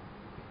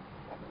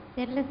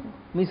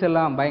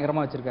மீசெல்லாம்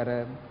பயங்கரமா வச்சிருக்காரு.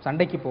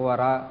 சண்டைக்கு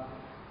போவாரா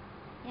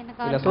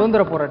இல்ல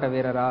சுதந்திர போராட்ட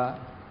வீரரா?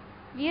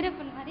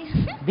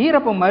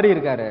 வீரப்பன் மாதிரி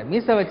இருக்காரு.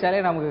 மீச வச்சாலே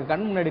நமக்கு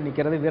கண் முன்னாடி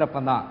நிக்கிறது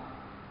வீரப்பன் தான்.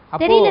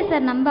 தெரியல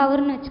சார், நம்ம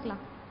அவர்னு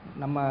வச்சுக்கலாம்.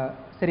 நம்ம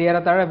சரி,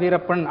 ஏறத்தாழ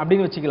வீரப்பன்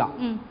அப்படின்னு வச்சுக்கலாம்.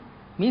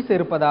 மீச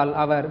இருப்பதால்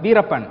அவர்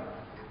வீரப்பன்.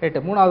 ரைட்,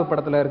 3வது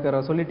படத்துல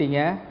இருக்கிற சொல்லிட்டீங்க.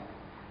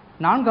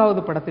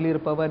 4வது படத்தில்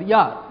இருப்பவர்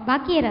யார்?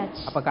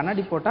 பாக்கியராஜ். அப்ப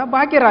கண்ணாடி போட்டா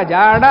பாக்கியராஜ்.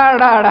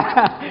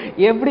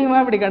 எப்படிமா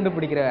இப்படி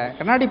கண்டுபிடிக்கிற?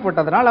 கண்ணாடி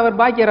போட்டதனால் அவர்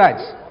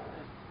பாக்கியராஜ்.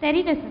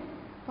 தெரியல சார்,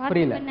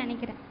 புரியல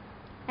நினைக்கிறேன்.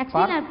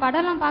 ஆக்சுவலி நான்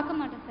படம்லாம் பார்க்க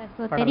மாட்டேன் சார்,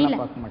 சோ தெரியல.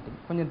 பார்க்க மாட்டீங்க,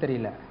 கொஞ்சம்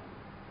தெரியல.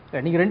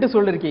 நீங்க 2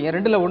 சொல்லிருக்கீங்க.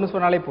 2ல 1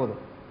 சொன்னாலே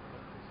போதும்.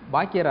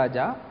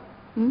 பாக்கியராஜா.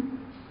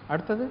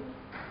 அடுத்தது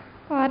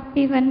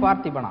பார்த்திபன்.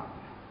 பார்த்திபனா?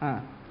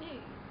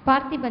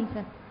 பார்த்திபன்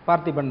சார்.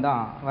 பார்த்திபன்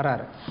தான்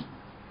வராரு.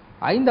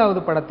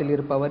 5வது படத்தில்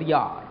இருப்பவர்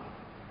யார்?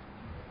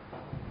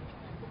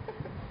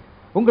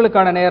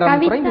 உங்களுக்கான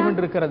நேரம் குறைந்து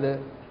கொண்டிருக்கிறது.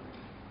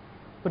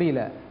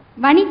 புரியல.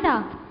 வனிதா.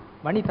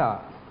 வனிதா.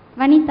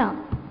 வனிதா.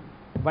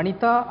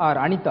 வனிதா ஆர்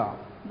அனிதா?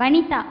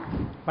 வனிதா.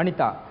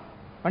 வனிதா.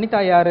 வனிதா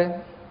யாரு?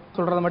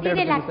 சொல்றத மட்டும்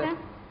எடுத்துங்க சார்.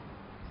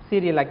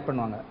 சீரியல் ஆக்ட்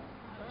பண்ணுவாங்க.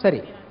 சரி,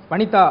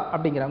 வனிதா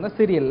அப்படிங்கிறவங்க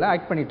சீரியலில்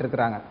ஆக்ட் பண்ணிட்டு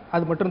இருக்கிறாங்க.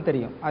 அது மட்டும்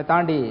தெரியும். அதை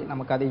தாண்டி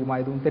நமக்கு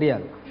அதிகமாக எதுவும்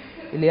தெரியாது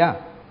இல்லையா?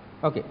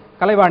 ஓகே.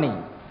 கலைவாணி,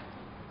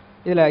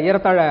 இதில்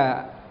ஏறத்தாழ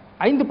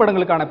 5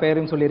 படங்களுக்கான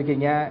பெயரும்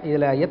சொல்லியிருக்கீங்க.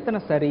 இதில் எத்தனை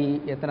சரி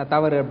எத்தனை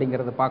தவறு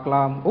அப்படிங்கிறத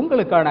பார்க்கலாம்.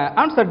 உங்களுக்கான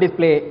ஆன்சர்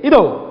டிஸ்பிளே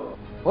இதோ.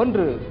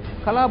 1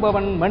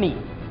 கலாபவன் மணி,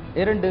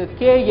 2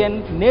 KN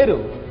நேரு,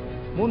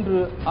 3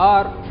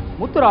 R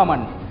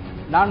முத்துராமன்,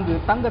 4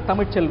 தங்க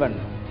தமிழ்ச்செல்வன்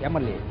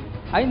MLA,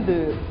 5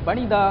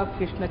 வனிதா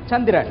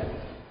கிருஷ்ணச்சந்திரன்.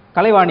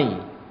 கலைவாணி,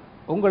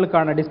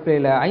 உங்களுக்கான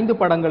டிஸ்பிளேல 5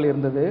 படங்கள்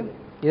இருந்தது.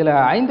 இதில்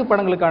 5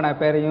 படங்களுக்கான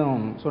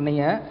பெயரையும்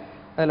சொன்னீங்க.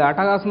 அதில்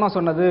அட்டகாசமாக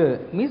சொன்னது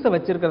மீசை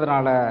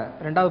வச்சிருக்கிறதுனால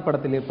 2வது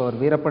படத்தில் இருப்பவர்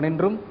வீரப்பன்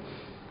என்றும்,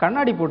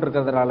 கண்ணாடி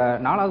போட்டிருக்கிறதுனால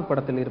 4வது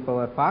படத்தில்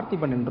இருப்பவர்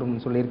பார்த்திபன் என்றும்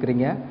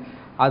சொல்லியிருக்கிறீங்க.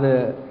 அது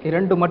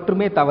 2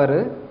 மட்டுமே தவறு.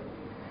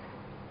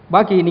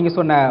 பாக்கி நீங்கள்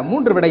சொன்ன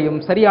 3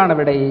 விடையும் சரியான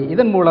விடை.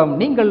 இதன் மூலம்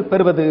நீங்கள்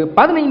பெறுவது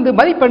 15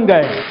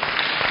 மதிப்பெண்கள்.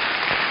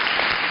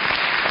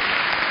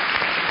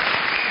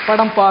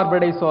 படம் பார்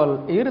விடை சொல்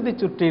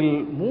இறுதிச் சுற்றில்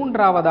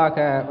 3ஆவதாக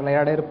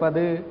விளையாட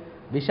இருப்பது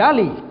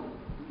விஷாலி.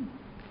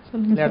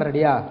 விளையாட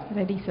ரெடியா?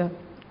 Ready sir.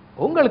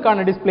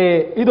 உங்களுக்கான டிஸ்பிளே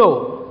இதோ.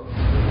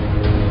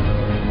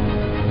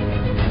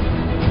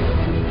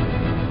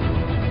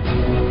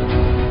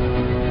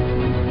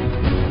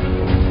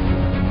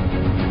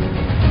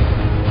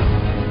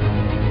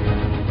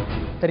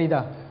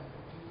 தெரியுதா?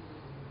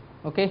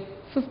 Okay.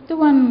 5th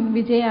one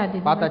Vijay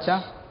Aditya. பார்த்தாச்சா?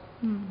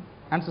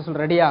 Answer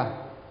சொல்ல ரெடியா?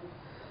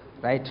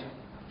 Right.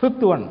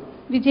 5th one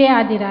Vijay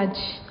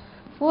Adhiraj.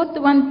 4th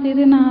one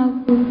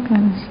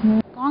Thirunavukkarasar sir.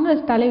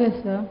 Congress தலைவர்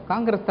சார்.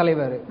 காங்கிரஸ்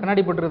தலைவர்.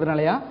 கண்ணாடி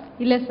போட்டுறதுனாலயா?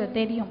 இல்ல சார்,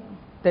 தெரியும்.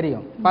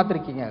 தெரியும்,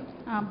 பார்த்துருக்கீங்க.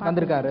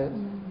 வந்திருக்காரு,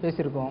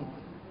 பேசியிருக்கோம்,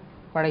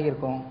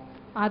 பழகியிருக்கோம்.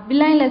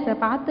 அப்படிலாம் இல்லை சார்,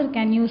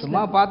 பார்த்துருக்கேன் நியூஸ்.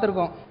 சும்மா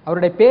பார்த்துருக்கோம்.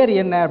 அவருடைய பேர்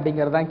என்ன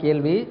அப்படிங்கிறதான்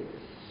கேள்வி.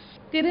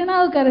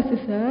 திருநாவுக்கரசு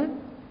சார்.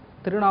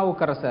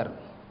 திருநாவுக்கரசர்.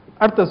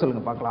 அடுத்து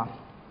சொல்லுங்க பார்க்கலாம்.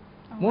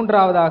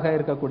 3ஆவதாக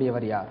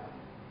இருக்கக்கூடியவர் யார்?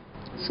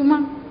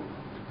 சுமன்.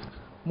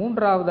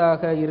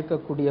 3ஆவதாக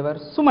இருக்கக்கூடியவர்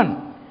சுமன்.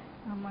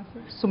 ஆமாம்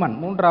சார். சுமன்.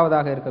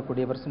 3ஆவதாக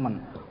இருக்கக்கூடியவர் சுமன்.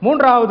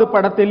 3வது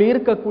படத்தில்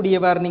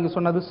இருக்கக்கூடியவர் நீங்க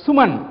சொன்னது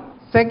சுமன்.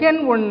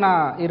 செகண்ட் ஒன்னா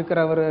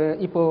இருக்கிறவர்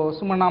இப்போ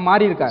சுமனா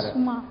மாறி இருக்காரு.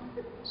 சும்மா.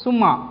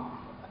 சும்மா.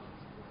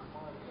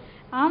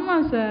 ஆமா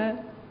சார்.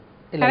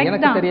 இல்ல,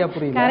 எனக்கு சரியா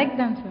புரியல. கரெக்ட்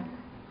தான் சார்.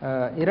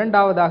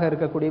 2ஆவதாக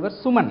இருக்கக்கூடியவர்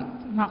சுமன்.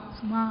 சும்மா.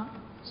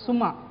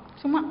 சும்மா.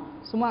 சும்மா.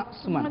 சும்மா.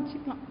 சுமன்.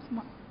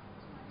 சும்மா.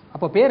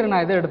 அப்ப பேரு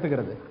நான் எதை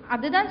எடுத்துக்கிறது?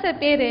 அதுதான் சார்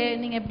பேரு.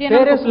 நீங்க எப்படி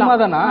பேரே சும்மா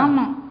தானா?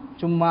 ஆமா.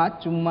 சும்மா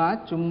சும்மா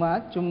சும்மா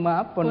சும்மா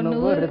பொண்ணு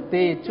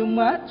ஒருத்தே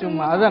சும்மா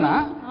சும்மா அதானா?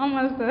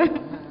 ஆமா சார்.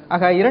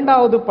 ஆக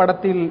 2வது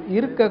படத்தில்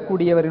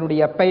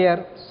இருக்கக்கூடியவரினுடைய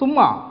பெயர்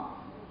சும்மா.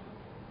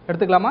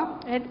 எடுத்துக்கலாமா?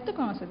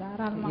 எடுத்துக்கோங்க சார்,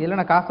 தாராளமா.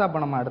 இல்லைன்னா காசா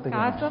பணமா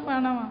எடுத்துக்கலாம்? காசா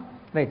பணமா?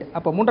 ரைட்.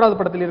 அப்போ 3வது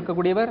படத்தில்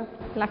இருக்கக்கூடியவர்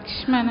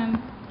லக்ஷ்மணன்.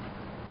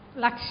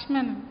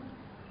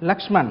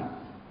 லக்ஷ்மண்.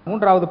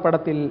 3வது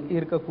படத்தில்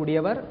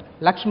இருக்கக்கூடியவர்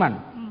லக்ஷ்மண்.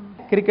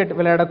 கிரிக்கெட்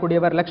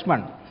விளையாடக்கூடியவர்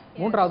லக்ஷ்மண்.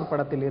 3வது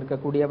படத்தில்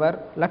இருக்கக்கூடியவர்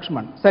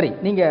லக்ஷ்மண். சரி,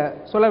 நீங்க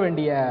சொல்ல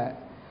வேண்டிய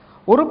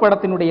ஒரு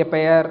படத்தினுடைய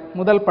பெயர்.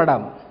 முதல்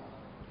படம்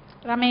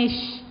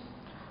ரமேஷ்.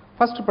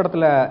 ஃபர்ஸ்ட்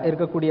படத்துல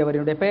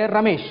இருக்கக்கூடியவருடைய பெயர்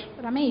ரமேஷ்.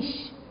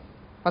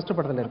 ஃபர்ஸ்ட்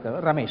படத்துல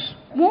இருக்கிறவர் ரமேஷ்.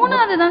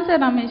 3வது தான்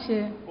சார் ரமேஷ்.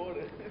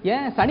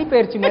 ஏன் சனி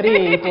பெயர்ச்சி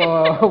மாதிரி இப்போ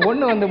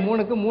 1 வந்து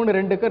 3க்கு, 3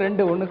 2க்கு,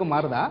 2 1க்கு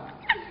மாறுதா?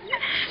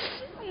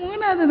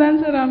 3வது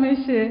தான் சார்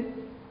ரமேஷ்.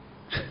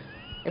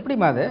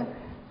 எப்படிமா அது?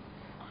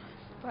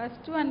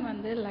 ஃபர்ஸ்ட் ஒன்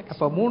வந்து லக்ஷ்மணன்.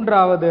 அப்ப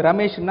 3வது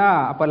ரமேஷ்னா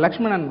அப்ப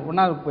லக்ஷ்மணன்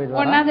 1வது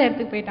போயிடுவாரா? 1வது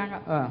எடுத்துட்டு போயிட்டாங்க.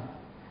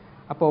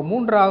 அப்போ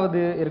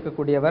 3வது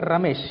இருக்கக்கூடியவர்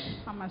ரமேஷ்.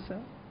 ஆமா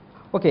சார்.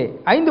 ஓகே.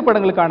 5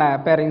 படங்களுக்கான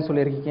பெயரையும்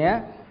சொல்லியிருக்கீங்க.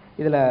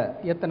 இதுல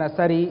எத்தனை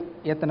சரி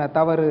எத்தனை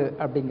தவறு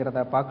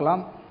அப்படிங்கிறத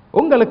பார்க்கலாம்.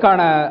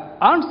 உங்களுக்கான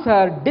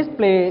ஆன்சர்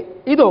டிஸ்பிளே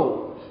இதோ.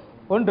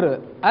 1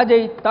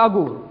 அஜய்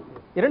தாகூர்.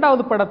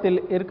 2வது படத்தில்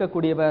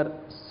இருக்கக்கூடியவர்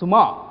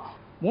சுமா.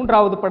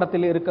 3வது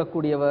படத்தில்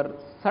இருக்கக்கூடியவர்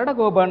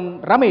சடகோபன்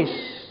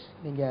ரமேஷ்.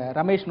 நீங்க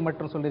ரமேஷ்னு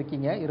மட்டும்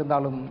சொல்லியிருக்கீங்க,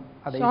 இருந்தாலும்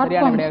அதை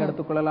சரியான விடையாக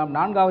எடுத்துக்கொள்ளலாம்.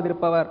 4வது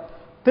இருப்பவர்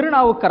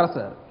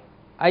திருநாவுக்கரசர்.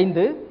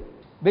 5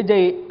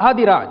 விஜய்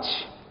ஆதிராஜ்.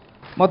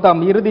 மொத்தம்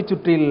இறுதி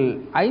சுற்றில்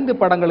 5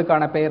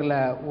 படங்களுக்கான பெயர்ல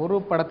ஒரு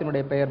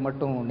படத்தினுடைய பெயர்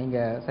மட்டும் நீங்க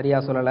சரியா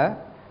சொல்லல.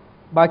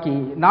 பாக்கி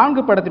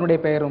 4 படத்தினுடைய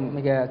பெயரும்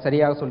மிக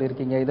சரியாக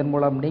சொல்லியிருக்கீங்க. இதன்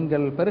மூலம்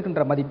நீங்கள்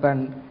பெறுகின்ற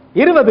மதிப்பெண்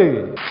 20.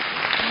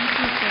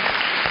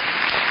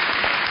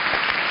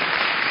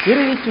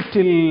 இறுதி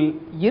சுற்றில்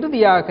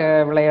இறுதியாக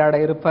விளையாட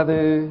இருப்பது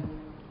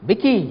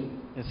விக்கி.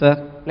 சார்,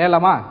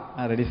 விளையாடலாமா?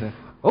 Ready sir.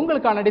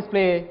 உங்களுக்கான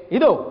டிஸ்பிளே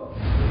இதோ.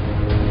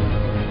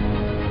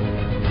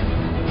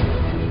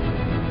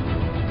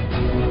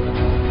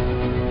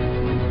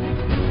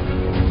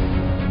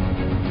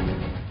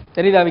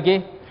 தெரியுதா விக்கி?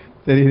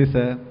 தெரியுது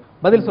சார்.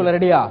 பதில் சொல்ல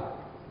ரெடியா?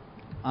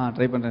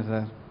 ட்ரை பண்ணுறேன்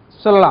சார்.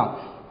 சொல்லலாம்.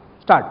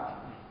 ஸ்டார்ட்.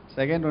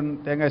 செகண்ட் ஒன்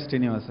தேங்காய்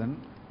ஸ்ரீனிவாசன்.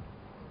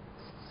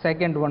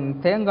 செகண்ட் ஒன்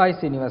தேங்காய்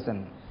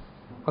சீனிவாசன்.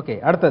 ஓகே,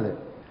 அடுத்தது.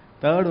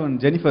 Third one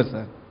Jennifer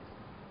sir.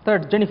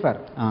 Third Jennifer.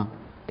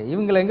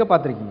 இவங்களை எங்கே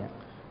பார்த்துருக்கீங்க?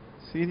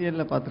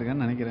 சீரியலில்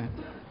பார்த்துருக்கேன்னு நினைக்கிறேன்.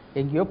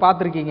 எங்கேயோ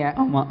பார்த்துருக்கீங்க.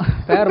 ஆமாம்.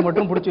 பேர்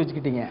மட்டும் பிடிச்சி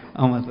வச்சுக்கிட்டீங்க.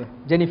 ஆமாம் சார்.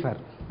 ஜெனிஃபர்.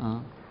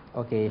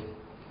 ஓகே,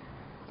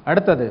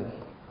 அடுத்தது.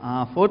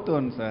 Fourth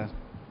one sir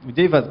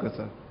Vijay Bhaskar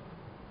sir.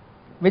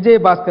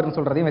 Vijay பாஸ்கர்னு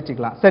சொல்கிறதையும்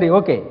வச்சுக்கலாம். சரி,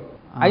 ஓகே.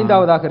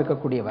 ஐந்தாவதாக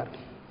இருக்கக்கூடியவர்.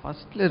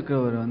 ஃபர்ஸ்டில்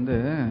இருக்கிறவர் வந்து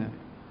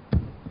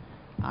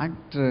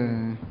ஆக்டர்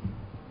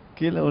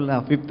கீழே உள்ள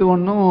ஃபிஃப்த்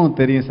ஒன்றும்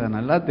தெரியும் சார்,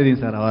 நல்லா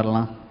தெரியும் சார்.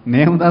 அவரெல்லாம்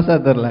நேம் தான்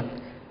சார் தெரில.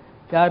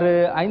 யார்?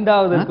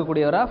 ஐந்தாவது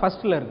இருக்கக்கூடியவரா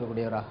ஃபர்ஸ்டில்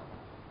இருக்கக்கூடியவரா?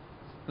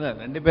 இல்லை,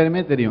 ரெண்டு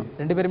பேருமே தெரியும்.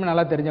 ரெண்டு பேருமே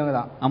நல்லா தெரிஞ்சவங்க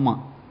தான். ஆமாம்.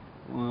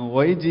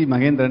 ஒய்ஜி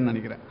மகேந்திரன்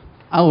நினைக்கிறேன்.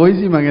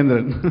 ஒய்ஜி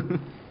மகேந்திரன்.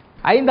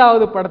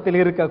 ஐந்தாவது படத்தில்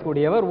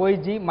இருக்கக்கூடியவர்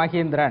ஒய்ஜி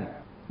மகேந்திரன்.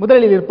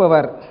 முதலில்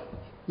இருப்பவர்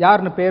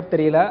யாருன்னு பேர்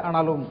தெரியல,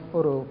 ஆனாலும்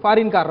ஒரு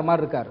ஃபாரின்காரர்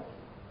மாதிரி இருக்கார்.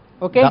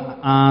 ஓகே.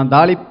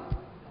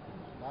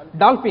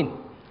 டால்பின்.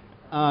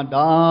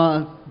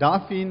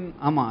 டால்பின்.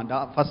 ஆமாம்,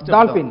 ஃபர்ஸ்ட்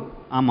டால்பின்.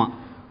 ஆமாம்.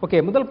 ஓகே,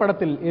 முதல்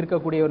படத்தில்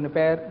இருக்கக்கூடிய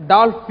பேர்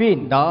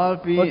டால்பின்.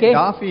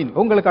 டால்பின்.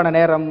 உங்களுக்கான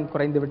நேரம்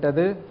குறைந்து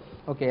விட்டது.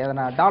 ஓகே, அதை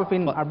நான்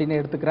டால்பின் அப்படின்னு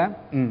எடுத்துக்கிறேன்.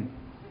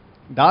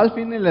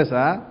 டால்பின் இல்லை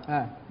சார்,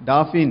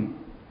 டால்பின்.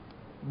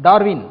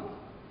 டார்வின்.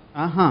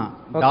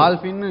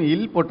 டால்பின்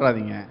இல்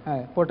போட்டுறாதீங்க.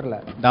 போட்டுறல.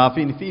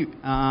 Dolphin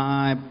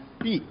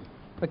B.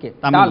 ஓகே,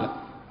 தமிழ்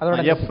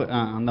அதோட எஃப்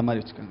அந்த மாதிரி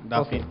வச்சுக்கோங்க.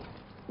 டால்பின்.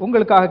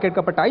 உங்களுக்காக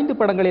கேட்கப்பட்ட 5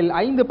 படங்களில்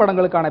 5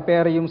 படங்களுக்கான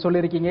பெயரையும்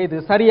சொல்லியிருக்கீங்க. இது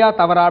சரியா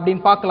தவறா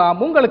அப்படின்னு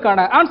பார்க்கலாம்.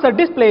 உங்களுக்கான ஆன்சர்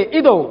டிஸ்பிளே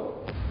இதோ.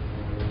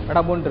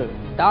 இடம் 1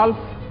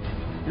 டால்ஃப்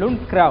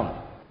லுண்ட்கிரவுன்.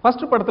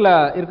 ஃபர்ஸ்ட் படத்தில்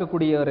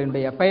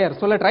இருக்கக்கூடியவருடைய பெயர்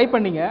சொல்ல ட்ரை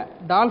பண்ணீங்க.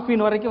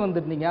 டால்ஃபின் வரைக்கும்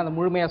வந்துருந்தீங்க, அதை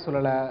முழுமையாக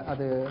சொல்லலை.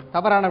 அது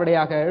தவறான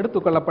விடையாக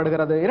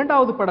எடுத்துக்கொள்ளப்படுகிறது.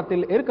 இரண்டாவது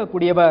படத்தில்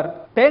இருக்கக்கூடியவர்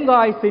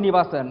தேங்காய்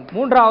சீனிவாசன்.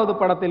 மூன்றாவது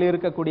படத்தில்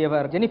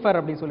இருக்கக்கூடியவர் ஜெனிஃபர்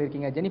அப்படின்னு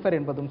சொல்லியிருக்கீங்க. ஜெனிஃபர்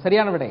என்பதும்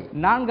சரியான விடை.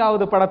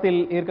 நான்காவது படத்தில்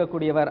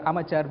இருக்கக்கூடியவர்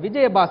அமைச்சர்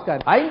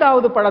விஜயபாஸ்கர்.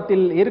 ஐந்தாவது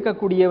படத்தில்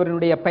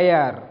இருக்கக்கூடியவருடைய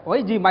பெயர்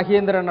ஒய்ஜி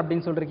மகேந்திரன்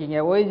அப்படின்னு சொல்லியிருக்கீங்க.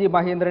 ஒய்ஜி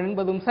மகேந்திரன்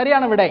என்பதும்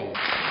சரியான விடை.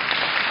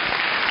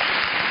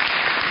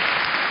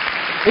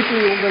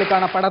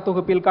 உங்களுக்கான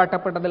படத்தொகுப்பில்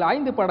காட்டப்பட்டதில்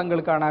 5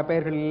 படங்களுக்கான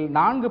பெயர்களில்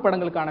 4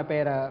 படங்களுக்கான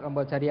பெயரை ரொம்ப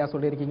சரியா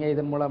சொல்லியிருக்கீங்க.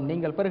 இதன் மூலம்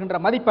நீங்கள் பெறுகின்ற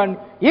மதிப்பெண்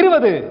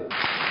 20.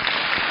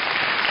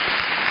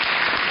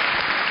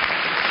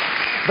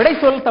 விடை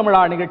சொல்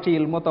தமிழா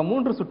நிகழ்ச்சியில் மொத்தம்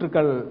 3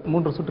 சுற்றுக்கள்.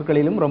 3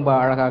 சுற்றுக்களிலும் ரொம்ப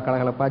அழகா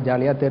கலகலப்பா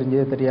ஜாலியா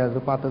தெரிஞ்சது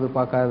தெரியாது பார்த்தது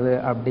பார்க்காது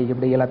அப்படி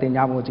இப்படி எல்லாத்தையும்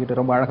ஞாபகம்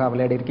வச்சுக்கிட்டு ரொம்ப அழகா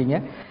விளையாடி இருக்கீங்க.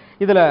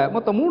 இதுல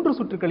மொத்தம் 3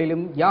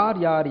 சுற்றுக்களிலும் யார்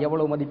யார்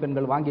எவ்வளவு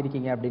மதிப்பெண்கள்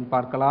வாங்கியிருக்கீங்க அப்படின்னு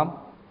பார்க்கலாம்.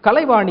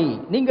 கலைவாணி,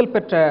 நீங்கள்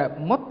பெற்ற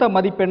மொத்த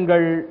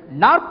மதிப்பெண்கள்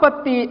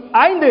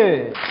 45.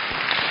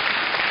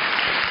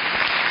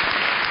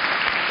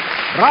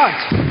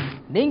 ராஜ்,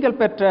 நீங்கள்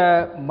பெற்ற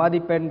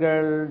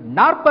மதிப்பெண்கள்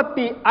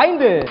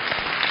 45.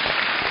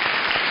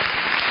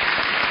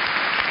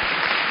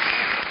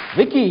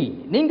 விக்கி,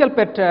 நீங்கள்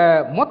பெற்ற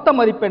மொத்த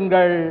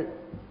மதிப்பெண்கள்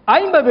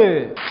 50.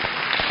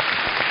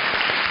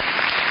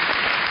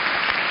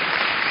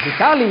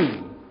 விசாலி,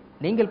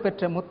 நீங்கள்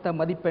பெற்ற மொத்த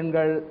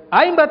மதிப்பெண்கள்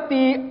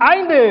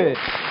 55.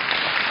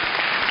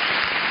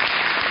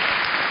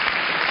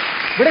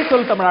 விடை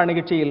சொல் தமிழா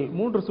நிகழ்ச்சியில்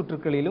 3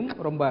 சுற்றுக்களிலும்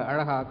ரொம்ப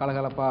அழகா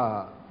கலகலப்பா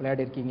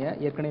விளையாடி இருக்கீங்க.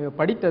 ஏற்கனவே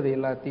படித்தது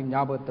எல்லாத்தையும்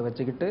ஞாபகத்தை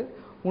வச்சுக்கிட்டு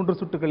 3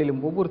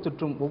 சுற்றுகளிலும் ஒவ்வொரு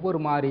சுற்றும் ஒவ்வொரு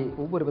மாதிரி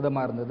ஒவ்வொரு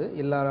விதமாக இருந்தது.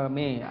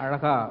 எல்லாருமே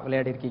அழகா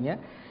விளையாடி இருக்கீங்க.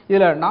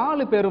 இதில்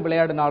 4 பேரும்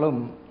விளையாடினாலும்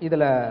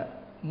இதில்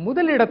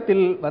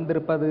முதலிடத்தில்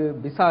வந்திருப்பது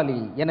விசாலி.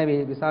 எனவே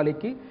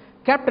விசாலிக்கு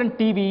கேப்டன்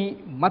டிவி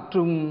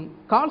மற்றும்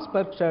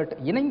கால்ஸ்பர்க் ஷர்ட்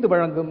இணைந்து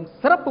வழங்கும்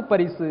சிறப்பு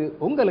பரிசு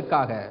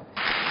உங்களுக்காக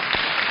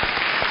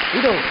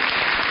இதோ.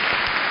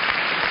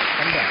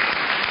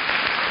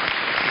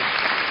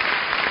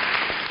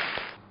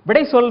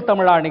 விடை சொல்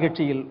தமிழா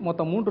நிகழ்ச்சியில்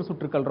மொத்தம் 3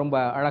 சுற்றுக்கள் ரொம்ப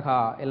அழகா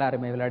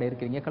எல்லாருமே விளையாடி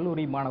இருக்கிறீங்க.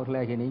 கல்லூரி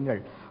மாணவர்களாகிய நீங்கள்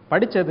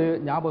படித்தது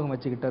ஞாபகம்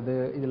வச்சுக்கிட்டது,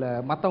 இதில்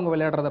மற்றவங்க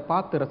விளையாடுறதை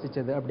பார்த்து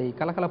ரசித்தது, அப்படி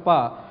கலகலப்பா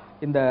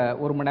இந்த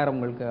 1 மணி நேரம்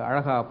உங்களுக்கு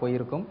அழகா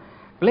போயிருக்கும்.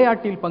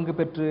 விளையாட்டில் பங்கு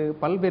பெற்று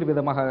பல்வேறு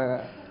விதமாக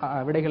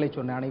விடைகளை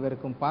சொன்ன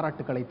அனைவருக்கும்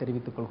பாராட்டுக்களை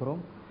தெரிவித்துக்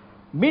கொள்கிறோம்.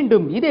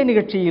 மீண்டும் இதே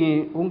நிகழ்ச்சியில்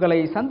உங்களை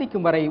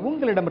சந்திக்கும் வரை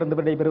உங்களிடமிருந்து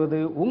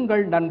விடைபெறுவது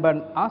உங்கள்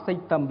நண்பன் ஆசை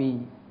தம்பி.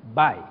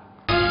 பாய்.